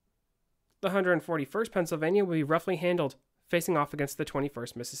 The 141st Pennsylvania would be roughly handled, facing off against the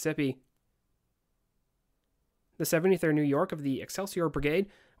 21st Mississippi. The 73rd New York of the Excelsior Brigade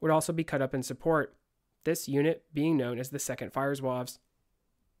would also be cut up in support, this unit being known as the 2nd Fire Zouaves.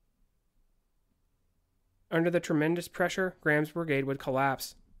 Under the tremendous pressure, Graham's brigade would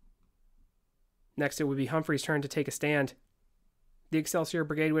collapse. Next, it would be Humphrey's turn to take a stand. The Excelsior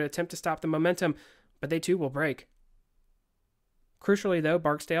Brigade would attempt to stop the momentum, but they too will break. Crucially, though,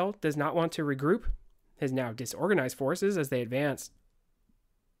 Barksdale does not want to regroup his now disorganized forces as they advance.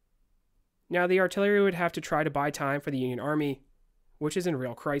 Now, the artillery would have to try to buy time for the Union Army, which is in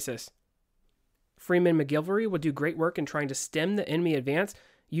real crisis. Freeman McGilvery would do great work in trying to stem the enemy advance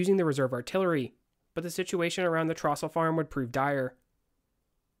using the reserve artillery, but the situation around the Trossel farm would prove dire.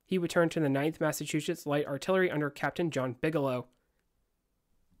 He would turn to the 9th Massachusetts Light Artillery under Captain John Bigelow.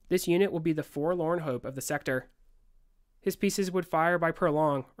 This unit will be the forlorn hope of the sector. His pieces would fire by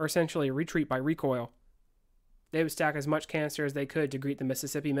prolong, or essentially retreat by recoil. They would stack as much canister as they could to greet the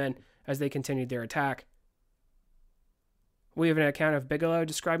Mississippi men as they continued their attack. We have an account of Bigelow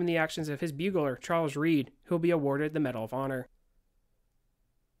describing the actions of his bugler, Charles Reed, who will be awarded the Medal of Honor.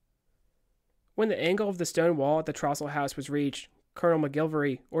 When the angle of the stone wall at the Trossel house was reached, Colonel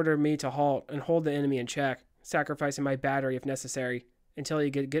McGilvery ordered me to halt and hold the enemy in check, sacrificing my battery if necessary, until he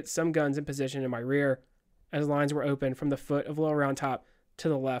could get some guns in position in my rear, as lines were opened from the foot of Little Round Top to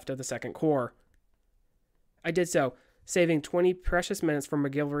the left of the 2nd Corps. I did so, saving 20 precious minutes for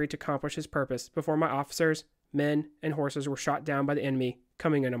McGilvery to accomplish his purpose before my officers, men, and horses were shot down by the enemy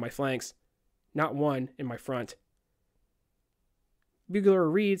coming in on my flanks, not one in my front. Bugler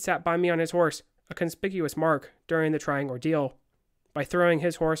Reed sat by me on his horse, a conspicuous mark during the trying ordeal. By throwing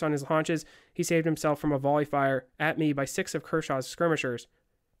his horse on his haunches, he saved himself from a volley fire at me by 6 of Kershaw's skirmishers,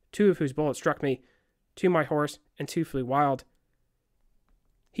 2 of whose bullets struck me, 2 my horse, and 2 flew wild.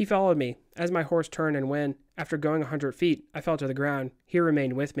 He followed me, as my horse turned, and when, after going 100 feet, I fell to the ground, he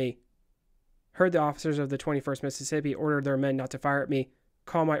remained with me. Heard the officers of the 21st Mississippi order their men not to fire at me,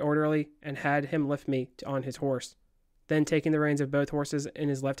 call my orderly, and had him lift me on his horse. Then, taking the reins of both horses in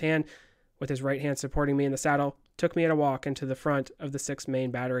his left hand, with his right hand supporting me in the saddle, took me at a walk into the front of the 6th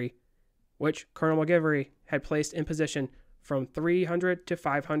Maine Battery, which Colonel McGilvery had placed in position from 300 to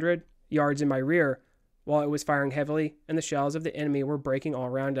 500 yards in my rear, while it was firing heavily and the shells of the enemy were breaking all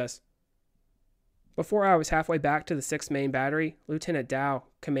around us. Before I was halfway back to the 6th Maine Battery, Lieutenant Dow,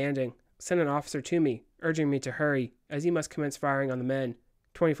 commanding, sent an officer to me, urging me to hurry, as he must commence firing on the men,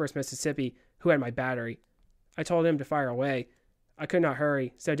 21st Mississippi, who had my battery. I told him to fire away. I could not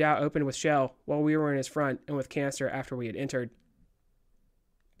hurry, so Dow opened with shell while we were in his front and with canister after we had entered.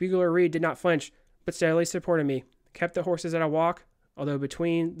 Bugler Reed did not flinch, but steadily supported me, kept the horses at a walk, although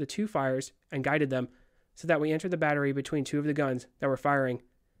between the 2 fires, and guided them, so that we entered the battery between 2 of the guns that were firing,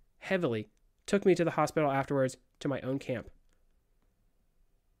 heavily, took me to the hospital afterwards to my own camp.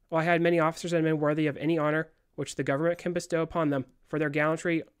 While I had many officers and men worthy of any honor which the government can bestow upon them for their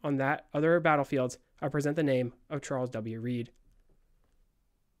gallantry on that other battlefields, I present the name of Charles W. Reed.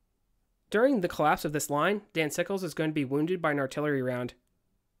 During the collapse of this line, Dan Sickles is going to be wounded by an artillery round.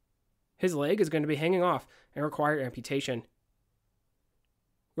 His leg is going to be hanging off and require amputation.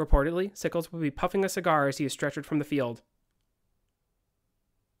 Reportedly, Sickles will be puffing a cigar as he is stretchered from the field.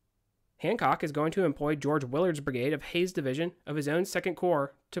 Hancock is going to employ George Willard's brigade of Hayes' division of his own 2nd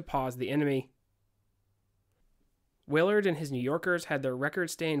Corps to pause the enemy. Willard and his New Yorkers had their record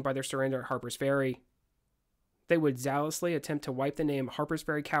stained by their surrender at Harper's Ferry. They would zealously attempt to wipe the name Harper's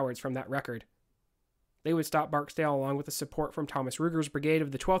Ferry cowards from that record. They would stop Barksdale along with the support from Thomas Ruger's brigade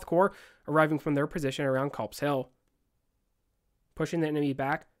of the 12th Corps arriving from their position around Culp's Hill. Pushing the enemy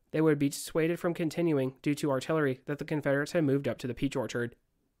back, they would be dissuaded from continuing due to artillery that the Confederates had moved up to the Peach Orchard.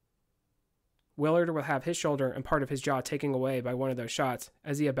 Willard will have his shoulder and part of his jaw taken away by one of those shots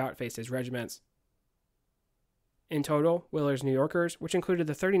as he about-faced his regiments. In total, Willard's New Yorkers, which included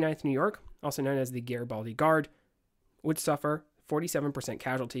the 39th New York, also known as the Garibaldi Guard, would suffer 47%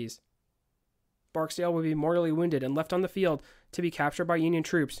 casualties. Barksdale would be mortally wounded and left on the field to be captured by Union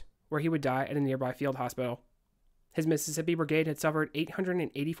troops, where he would die at a nearby field hospital. His Mississippi Brigade had suffered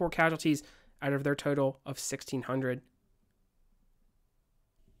 884 casualties out of their total of 1,600.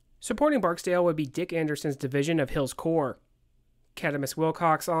 Supporting Barksdale would be Dick Anderson's division of Hill's Corps. Cadamus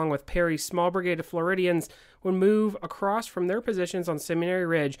Wilcox, along with Perry's small brigade of Floridians, would move across from their positions on Seminary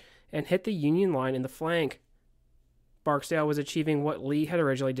Ridge and hit the Union line in the flank. Barksdale was achieving what Lee had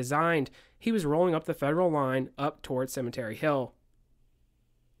originally designed. He was rolling up the Federal line up towards Cemetery Hill.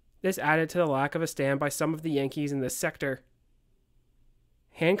 This added to the lack of a stand by some of the Yankees in this sector.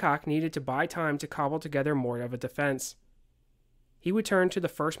 Hancock needed to buy time to cobble together more of a defense. He would turn to the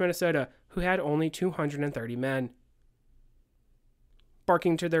 1st Minnesota, who had only 230 men.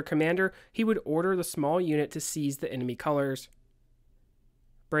 Barking to their commander, he would order the small unit to seize the enemy colors.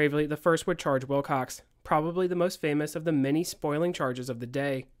 Bravely, the 1st would charge Wilcox, probably the most famous of the many spoiling charges of the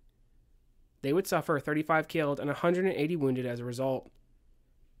day. They would suffer 35 killed and 180 wounded as a result.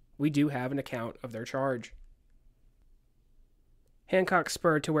 We do have an account of their charge. Hancock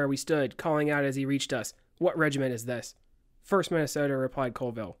spurred to where we stood, calling out as he reached us, "What regiment is this?" "1st Minnesota," replied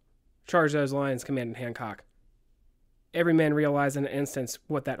Colville. "Charge those lines," commanded Hancock. Every man realized in an instant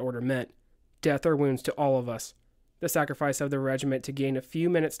what that order meant. Death or wounds to all of us. The sacrifice of the regiment to gain a few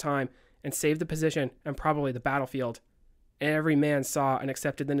minutes' time and save the position and probably the battlefield. And every man saw and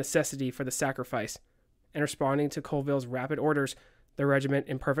accepted the necessity for the sacrifice. And responding to Colville's rapid orders, the regiment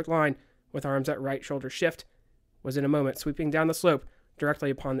in perfect line, with arms at right shoulder shift, was in a moment sweeping down the slope directly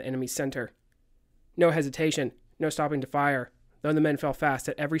upon the enemy's center. No hesitation, no stopping to fire, though the men fell fast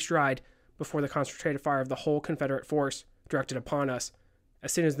at every stride before the concentrated fire of the whole Confederate force directed upon us,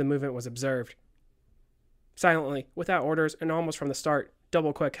 as soon as the movement was observed. Silently, without orders, and almost from the start,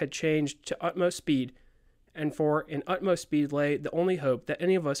 Double Quick had changed to utmost speed, and for in utmost speed lay the only hope that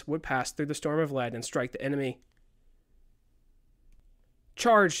any of us would pass through the storm of lead and strike the enemy.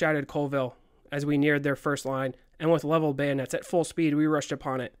 "Charge!" shouted Colville, as we neared their first line, and with leveled bayonets at full speed we rushed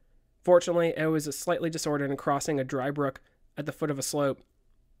upon it. Fortunately, it was slightly disordered and crossing a dry brook at the foot of a slope.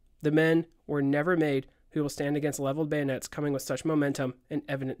 The men were never made who will stand against leveled bayonets coming with such momentum and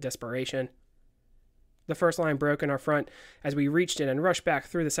evident desperation. The first line broke in our front as we reached it and rushed back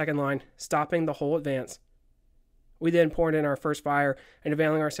through the second line, stopping the whole advance. We then poured in our first fire, and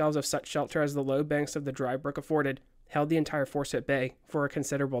availing ourselves of such shelter as the low banks of the dry brook afforded, held the entire force at bay for a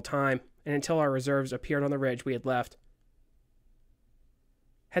considerable time, and until our reserves appeared on the ridge we had left.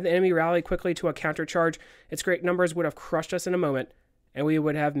 Had the enemy rallied quickly to a countercharge, its great numbers would have crushed us in a moment, and we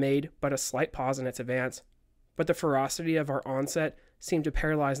would have made but a slight pause in its advance. But the ferocity of our onset seemed to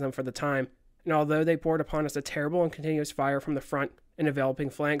paralyze them for the time, and although they poured upon us a terrible and continuous fire from the front and enveloping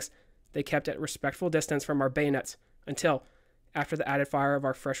flanks, they kept at respectful distance from our bayonets until, after the added fire of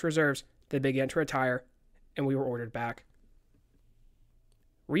our fresh reserves, they began to retire, and we were ordered back.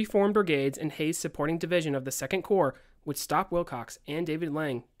 Reformed brigades and Hayes' supporting division of the 2nd Corps would stop Wilcox and David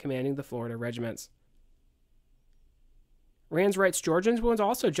Lang commanding the Florida regiments. Rand's Wright's Georgians would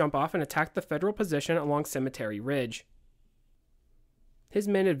also jump off and attack the Federal position along Cemetery Ridge. His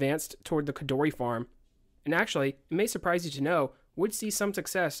men advanced toward the Cadore farm, and actually, it may surprise you to know, would see some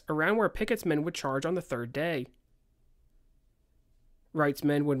success around where Pickett's men would charge on the 3rd day. Wright's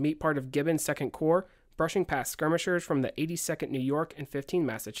men would meet part of Gibbon's 2nd Corps, brushing past skirmishers from the 82nd New York and 15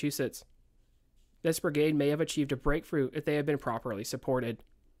 Massachusetts. This brigade may have achieved a breakthrough if they had been properly supported.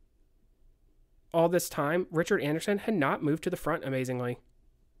 All this time, Richard Anderson had not moved to the front, amazingly.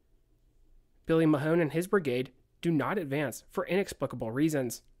 Billy Mahone and his brigade do not advance for inexplicable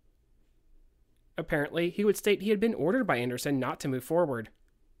reasons. Apparently, he would state he had been ordered by Anderson not to move forward.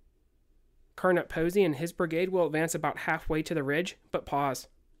 Cornet Posey and his brigade will advance about halfway to the ridge, but pause.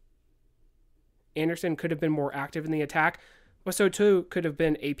 Anderson could have been more active in the attack, but so too could have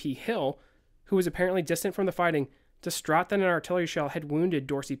been A.P. Hill, who was apparently distant from the fighting, distraught that an artillery shell had wounded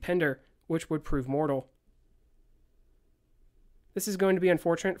Dorsey Pender, which would prove mortal. This is going to be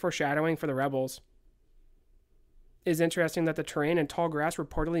unfortunate foreshadowing for the rebels. It is interesting that the terrain and tall grass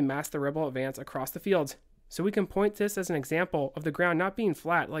reportedly masked the rebel advance across the fields, so we can point this as an example of the ground not being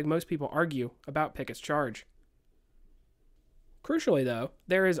flat like most people argue about Pickett's charge. Crucially, though,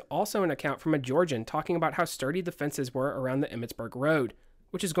 there is also an account from a Georgian talking about how sturdy the fences were around the Emmitsburg Road,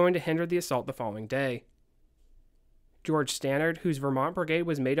 which is going to hinder the assault the following day. George Stannard, whose Vermont brigade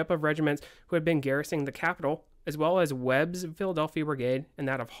was made up of regiments who had been garrisoning the capital, as well as Webb's Philadelphia brigade and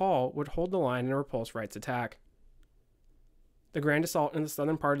that of Hall, would hold the line and repulse Wright's attack. The grand assault in the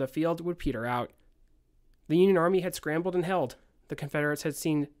southern part of the field would peter out. The Union Army had scrambled and held. The Confederates had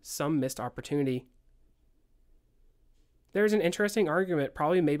seen some missed opportunity. There is an interesting argument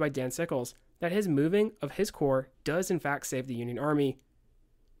probably made by Dan Sickles that his moving of his corps does in fact save the Union Army.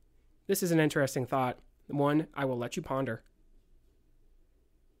 This is an interesting thought, one I will let you ponder.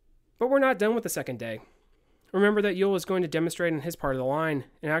 But we're not done with the second day. Remember that Ewell is going to demonstrate in his part of the line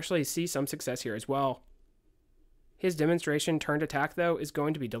and actually see some success here as well. His demonstration turned attack, though, is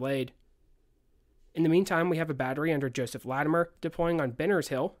going to be delayed. In the meantime, we have a battery under Joseph Latimer deploying on Benner's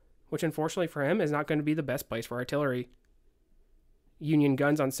Hill, which unfortunately for him is not going to be the best place for artillery. Union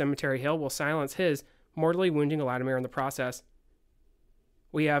guns on Cemetery Hill will silence his, mortally wounding Latimer in the process.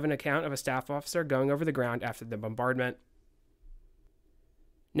 We have an account of a staff officer going over the ground after the bombardment.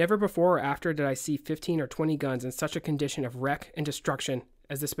 Never before or after did I see 15 or 20 guns in such a condition of wreck and destruction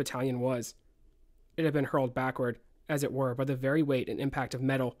as this battalion was. It had been hurled backward, as it were, by the very weight and impact of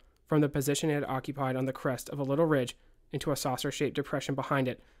metal from the position it had occupied on the crest of a little ridge into a saucer-shaped depression behind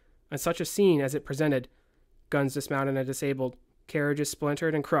it, and such a scene as it presented: guns dismounted and disabled, carriages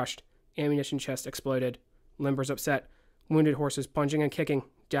splintered and crushed, ammunition chests exploded, limbers upset, wounded horses plunging and kicking,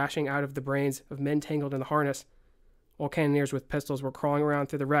 dashing out of the brains of men tangled in the harness, while cannoneers with pistols were crawling around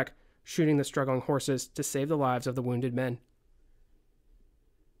through the wreck, shooting the struggling horses to save the lives of the wounded men.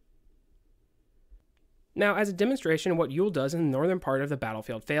 Now, as a demonstration of what Ewell does in the northern part of the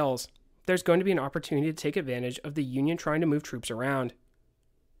battlefield fails, there's going to be an opportunity to take advantage of the Union trying to move troops around.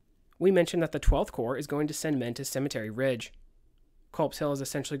 We mentioned that the 12th Corps is going to send men to Cemetery Ridge. Culp's Hill is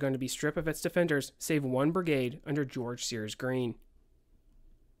essentially going to be stripped of its defenders, save one brigade under George Sears Green.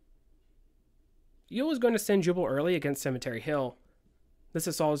 Ewell is going to send Jubal Early against Cemetery Hill. This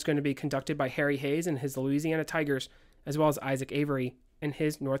assault is going to be conducted by Harry Hayes and his Louisiana Tigers, as well as Isaac Avery and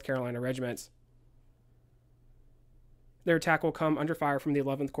his North Carolina regiments. Their attack will come under fire from the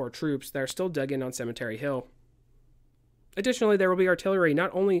 11th Corps troops that are still dug in on Cemetery Hill. Additionally, there will be artillery not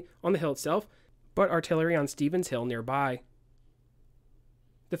only on the hill itself, but artillery on Stevens Hill nearby.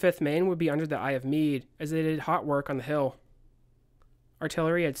 The 5th Maine would be under the eye of Meade as they did hot work on the hill.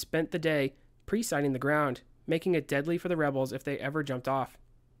 Artillery had spent the day pre-sighting the ground, making it deadly for the rebels if they ever jumped off,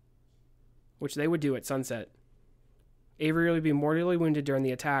 which they would do at sunset. Avery would be mortally wounded during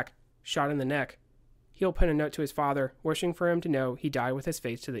the attack, shot in the neck. He'll pen a note to his father, wishing for him to know he died with his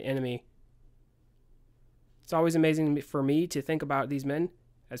face to the enemy. It's always amazing for me to think about these men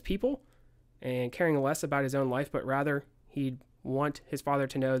as people, and caring less about his own life, but rather he'd want his father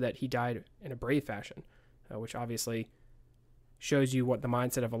to know that he died in a brave fashion, which obviously shows you what the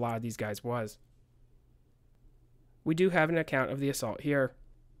mindset of a lot of these guys was. We do have an account of the assault here.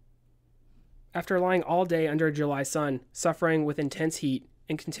 After lying all day under a July sun, suffering with intense heat,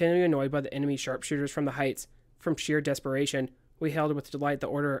 and continually annoyed by the enemy sharpshooters from the heights, from sheer desperation, we hailed with delight the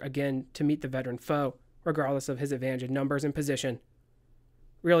order again to meet the veteran foe, regardless of his advantage in numbers and position.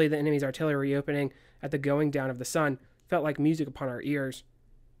 Really, the enemy's artillery opening at the going down of the sun felt like music upon our ears.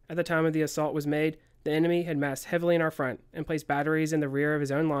 At the time of the assault was made, the enemy had massed heavily in our front and placed batteries in the rear of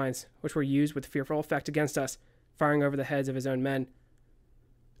his own lines, which were used with fearful effect against us, firing over the heads of his own men.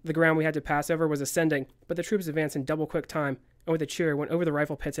 The ground we had to pass over was ascending, but the troops advanced in double quick time, and with a cheer went over the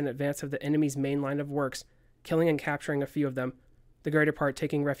rifle pits in advance of the enemy's main line of works, killing and capturing a few of them, the greater part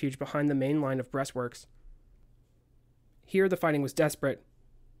taking refuge behind the main line of breastworks. Here the fighting was desperate,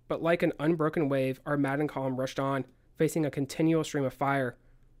 but like an unbroken wave, our maddened column rushed on, facing a continual stream of fire.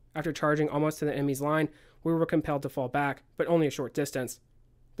 After charging almost to the enemy's line, we were compelled to fall back, but only a short distance.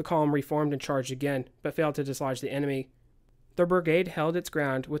 The column reformed and charged again, but failed to dislodge the enemy. The brigade held its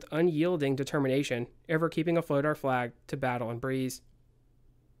ground with unyielding determination, ever keeping afloat our flag to battle and breeze.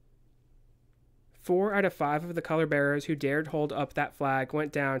 4 out of 5 of the color bearers who dared hold up that flag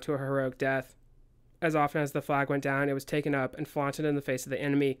went down to a heroic death. As often as the flag went down, it was taken up and flaunted in the face of the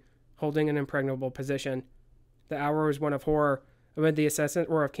enemy, holding an impregnable position. The hour was one of horror, amid the incessant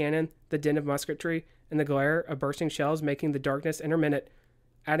roar of cannon, the din of musketry, and the glare of bursting shells making the darkness intermittent,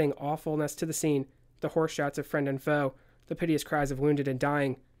 adding awfulness to the scene, the hoarse shouts of friend and foe, the piteous cries of wounded and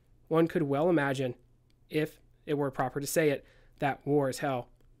dying. One could well imagine, if it were proper to say it, that war is hell.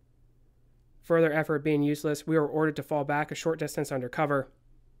 Further effort being useless, we were ordered to fall back a short distance under cover.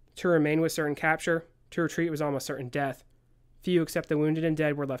 To remain was certain capture, to retreat was almost certain death. Few except the wounded and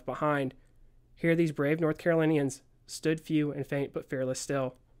dead were left behind. Here these brave North Carolinians stood few and faint but fearless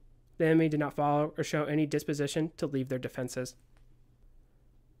still. The enemy did not follow or show any disposition to leave their defenses.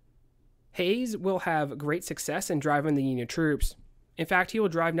 Hayes will have great success in driving the Union troops. In fact, he will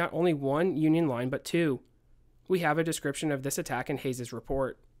drive not only one Union line but two. We have a description of this attack in Hayes's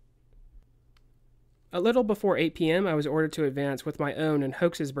report. A little before 8 p.m., I was ordered to advance with my own and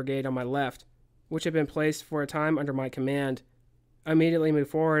Hoke's brigade on my left, which had been placed for a time under my command. I immediately moved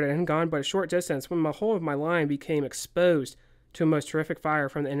forward and had gone but a short distance when the whole of my line became exposed to a most terrific fire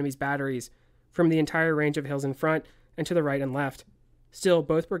from the enemy's batteries, from the entire range of hills in front and to the right and left. Still,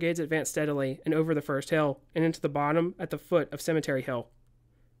 both brigades advanced steadily and over the first hill and into the bottom at the foot of Cemetery Hill.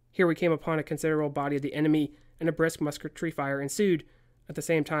 Here we came upon a considerable body of the enemy, and a brisk musketry fire ensued. At the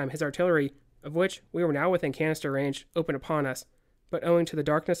same time, his artillery, of which we were now within canister range, opened upon us, but owing to the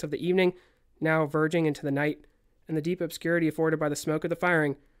darkness of the evening, now verging into the night, and the deep obscurity afforded by the smoke of the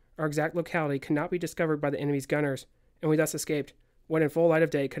firing, our exact locality could not be discovered by the enemy's gunners, and we thus escaped what in full light of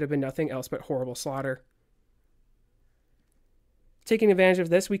day could have been nothing else but horrible slaughter. Taking advantage of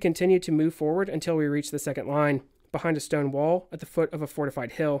this, we continued to move forward until we reached the second line, behind a stone wall at the foot of a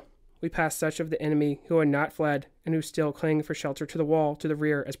fortified hill. We passed such of the enemy who had not fled and who still clung for shelter to the wall to the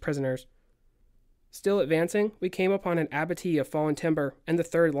rear as prisoners. Still advancing, we came upon an abattis of fallen timber and the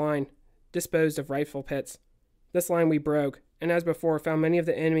third line, disposed of rifle pits. This line we broke, and as before found many of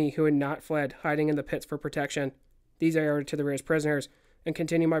the enemy who had not fled hiding in the pits for protection. These I ordered to the rear as prisoners, and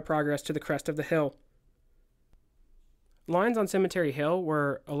continued my progress to the crest of the hill. Lines on Cemetery Hill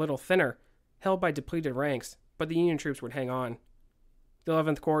were a little thinner, held by depleted ranks, but the Union troops would hang on. The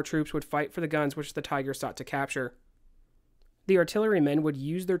 11th Corps troops would fight for the guns which the Tigers sought to capture. The artillerymen would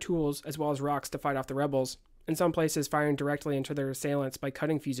use their tools as well as rocks to fight off the rebels, in some places firing directly into their assailants by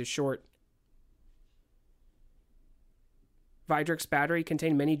cutting fuses short. Weidrich's battery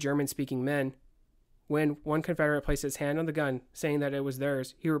contained many German-speaking men. When one Confederate placed his hand on the gun, saying that it was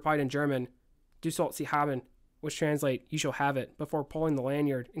theirs, he replied in German, "Du sollst sie haben," which translate, "You shall have it," before pulling the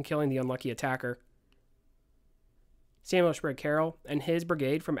lanyard and killing the unlucky attacker. Samuel Sprague Carroll and his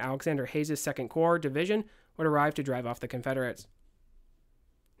brigade from Alexander Hayes' 2nd Corps Division would arrive to drive off the Confederates.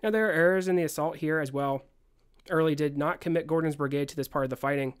 Now there are errors in the assault here as well. Early did not commit Gordon's brigade to this part of the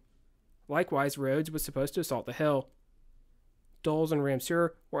fighting. Likewise, Rhodes was supposed to assault the hill. Doles and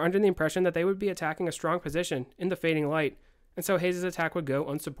Ramseur were under the impression that they would be attacking a strong position in the fading light, and so Hayes' attack would go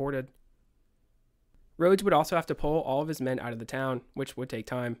unsupported. Rhodes would also have to pull all of his men out of the town, which would take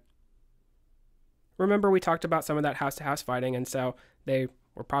time. Remember, we talked about some of that house-to-house fighting, and so they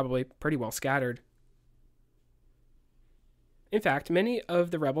were probably pretty well scattered. In fact, many of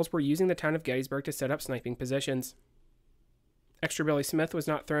the rebels were using the town of Gettysburg to set up sniping positions. Extra Billy Smith was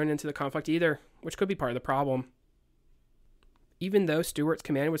not thrown into the conflict either, which could be part of the problem. Even though Stuart's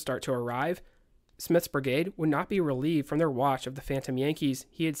command would start to arrive, Smith's brigade would not be relieved from their watch of the phantom Yankees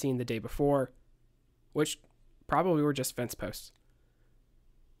he had seen the day before, which probably were just fence posts.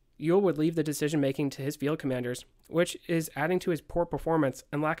 Ewell would leave the decision-making to his field commanders, which is adding to his poor performance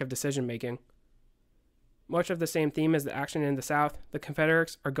and lack of decision-making. Much of the same theme as the action in the South, the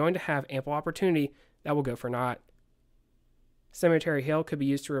Confederates are going to have ample opportunity that will go for naught. Cemetery Hill could be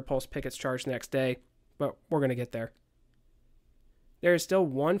used to repulse Pickett's charge the next day, but we're going to get there. There is still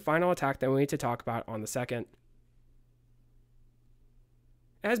one final attack that we need to talk about on the 2nd.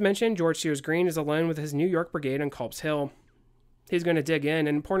 As mentioned, George Sears Green is alone with his New York brigade on Culp's Hill. He's going to dig in,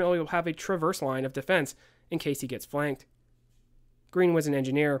 and importantly will have a traverse line of defense in case he gets flanked. Green was an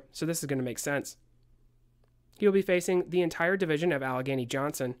engineer, so this is going to make sense. He will be facing the entire division of Allegheny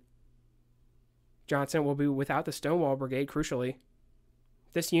Johnson. Johnson will be without the Stonewall Brigade, crucially.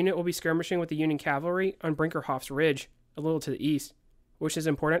 This unit will be skirmishing with the Union cavalry on Brinkerhoff's Ridge, a little to the east, which is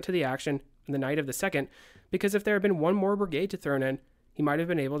important to the action on the night of the 2nd, because if there had been one more brigade to throw in, he might have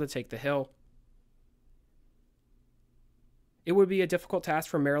been able to take the hill. It would be a difficult task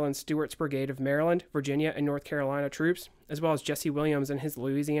for Maryland Stewart's brigade of Maryland, Virginia, and North Carolina troops, as well as Jesse Williams and his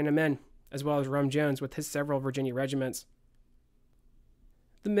Louisiana men, as well as Rum Jones with his several Virginia regiments.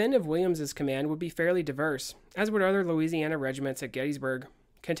 The men of Williams's command would be fairly diverse, as would other Louisiana regiments at Gettysburg,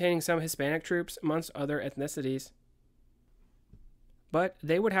 containing some Hispanic troops amongst other ethnicities. But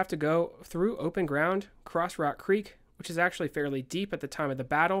they would have to go through open ground, cross Rock Creek, which is actually fairly deep at the time of the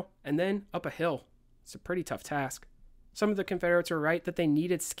battle, and then up a hill. It's a pretty tough task. Some of the Confederates were right that they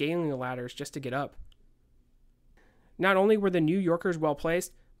needed scaling ladders just to get up. Not only were the New Yorkers well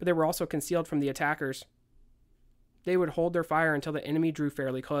placed, but they were also concealed from the attackers. They would hold their fire until the enemy drew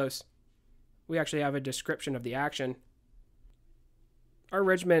fairly close. We actually have a description of the action. Our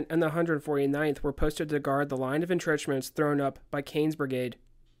regiment and the 149th were posted to guard the line of entrenchments thrown up by Kane's brigade,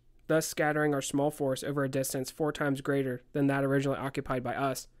 thus scattering our small force over a distance 4 times greater than that originally occupied by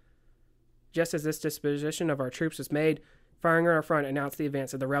us. Just as this disposition of our troops was made, firing on our front announced the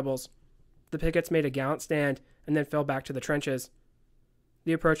advance of the rebels. The pickets made a gallant stand and then fell back to the trenches.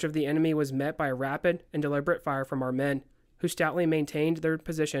 The approach of the enemy was met by a rapid and deliberate fire from our men, who stoutly maintained their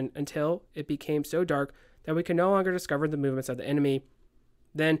position until it became so dark that we could no longer discover the movements of the enemy.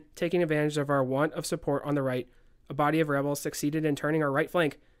 Then, taking advantage of our want of support on the right, a body of rebels succeeded in turning our right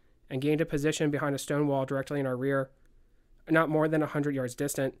flank and gained a position behind a stone wall directly in our rear, not more than 100 yards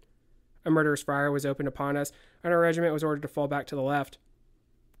distant. A murderous fire was opened upon us, and our regiment was ordered to fall back to the left.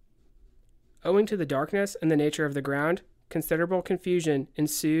 Owing to the darkness and the nature of the ground, considerable confusion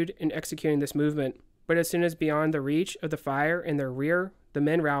ensued in executing this movement, but as soon as beyond the reach of the fire in their rear, the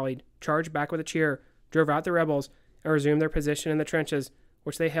men rallied, charged back with a cheer, drove out the rebels, and resumed their position in the trenches,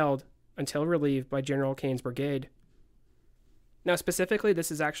 which they held until relieved by General Kane's brigade. Now, specifically,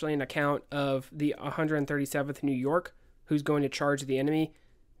 this is actually an account of the 137th New York, who's going to charge the enemy,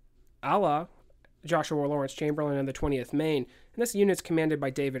 a la Joshua Lawrence Chamberlain and the 20th Maine, and this unit's commanded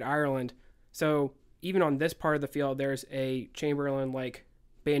by David Ireland. So even on this part of the field, there's a Chamberlain-like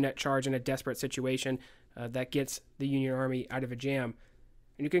bayonet charge in a desperate situation that gets the Union Army out of a jam.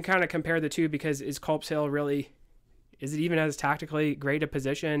 And you can kind of compare the two, because is Culp's Hill really, is it even as tactically great a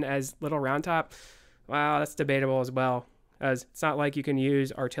position as Little Round Top? Well, that's debatable as well, as it's not like you can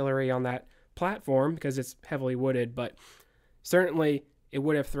use artillery on that platform because it's heavily wooded, but certainly it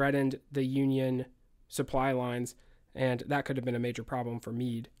would have threatened the Union supply lines, and that could have been a major problem for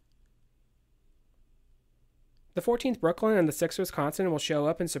Meade. The 14th Brooklyn and the 6th Wisconsin will show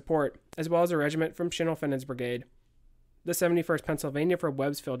up in support, as well as a regiment from Schimmelfennen's brigade. The 71st Pennsylvania from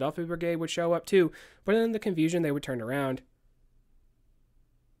Webb's Philadelphia brigade would show up too, but in the confusion they would turn around.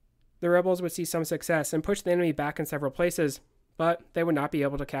 The rebels would see some success and push the enemy back in several places, but they would not be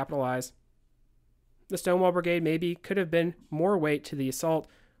able to capitalize. The Stonewall Brigade maybe could have been more weight to the assault,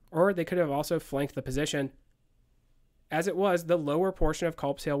 or they could have also flanked the position. As it was, the lower portion of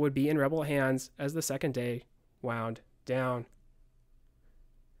Culp's Hill would be in rebel hands as the second day wound down.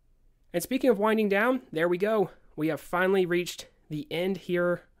 And speaking of winding down, there we go. We have finally reached the end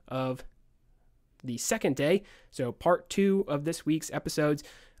here of the second day. So part 2 of this week's episodes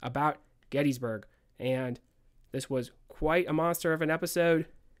about Gettysburg. And this was quite a monster of an episode.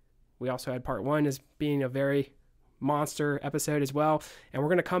 We also had part 1 as being a very monster episode as well. And we're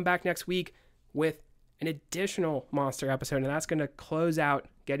going to come back next week with an additional monster episode. And that's going to close out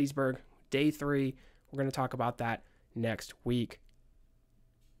Gettysburg Day 3. We're going to talk about that next week.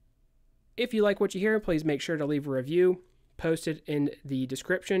 If you like what you hear, please make sure to leave a review. Posted in the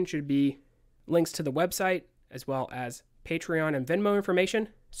description should be links to the website, as well as Patreon and Venmo information.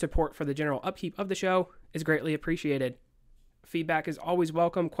 Support for the general upkeep of the show is greatly appreciated. Feedback is always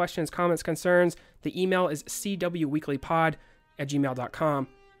welcome. Questions, comments, concerns. The email is cwweeklypod@gmail.com.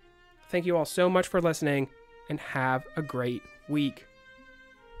 Thank you all so much for listening, and have a great week.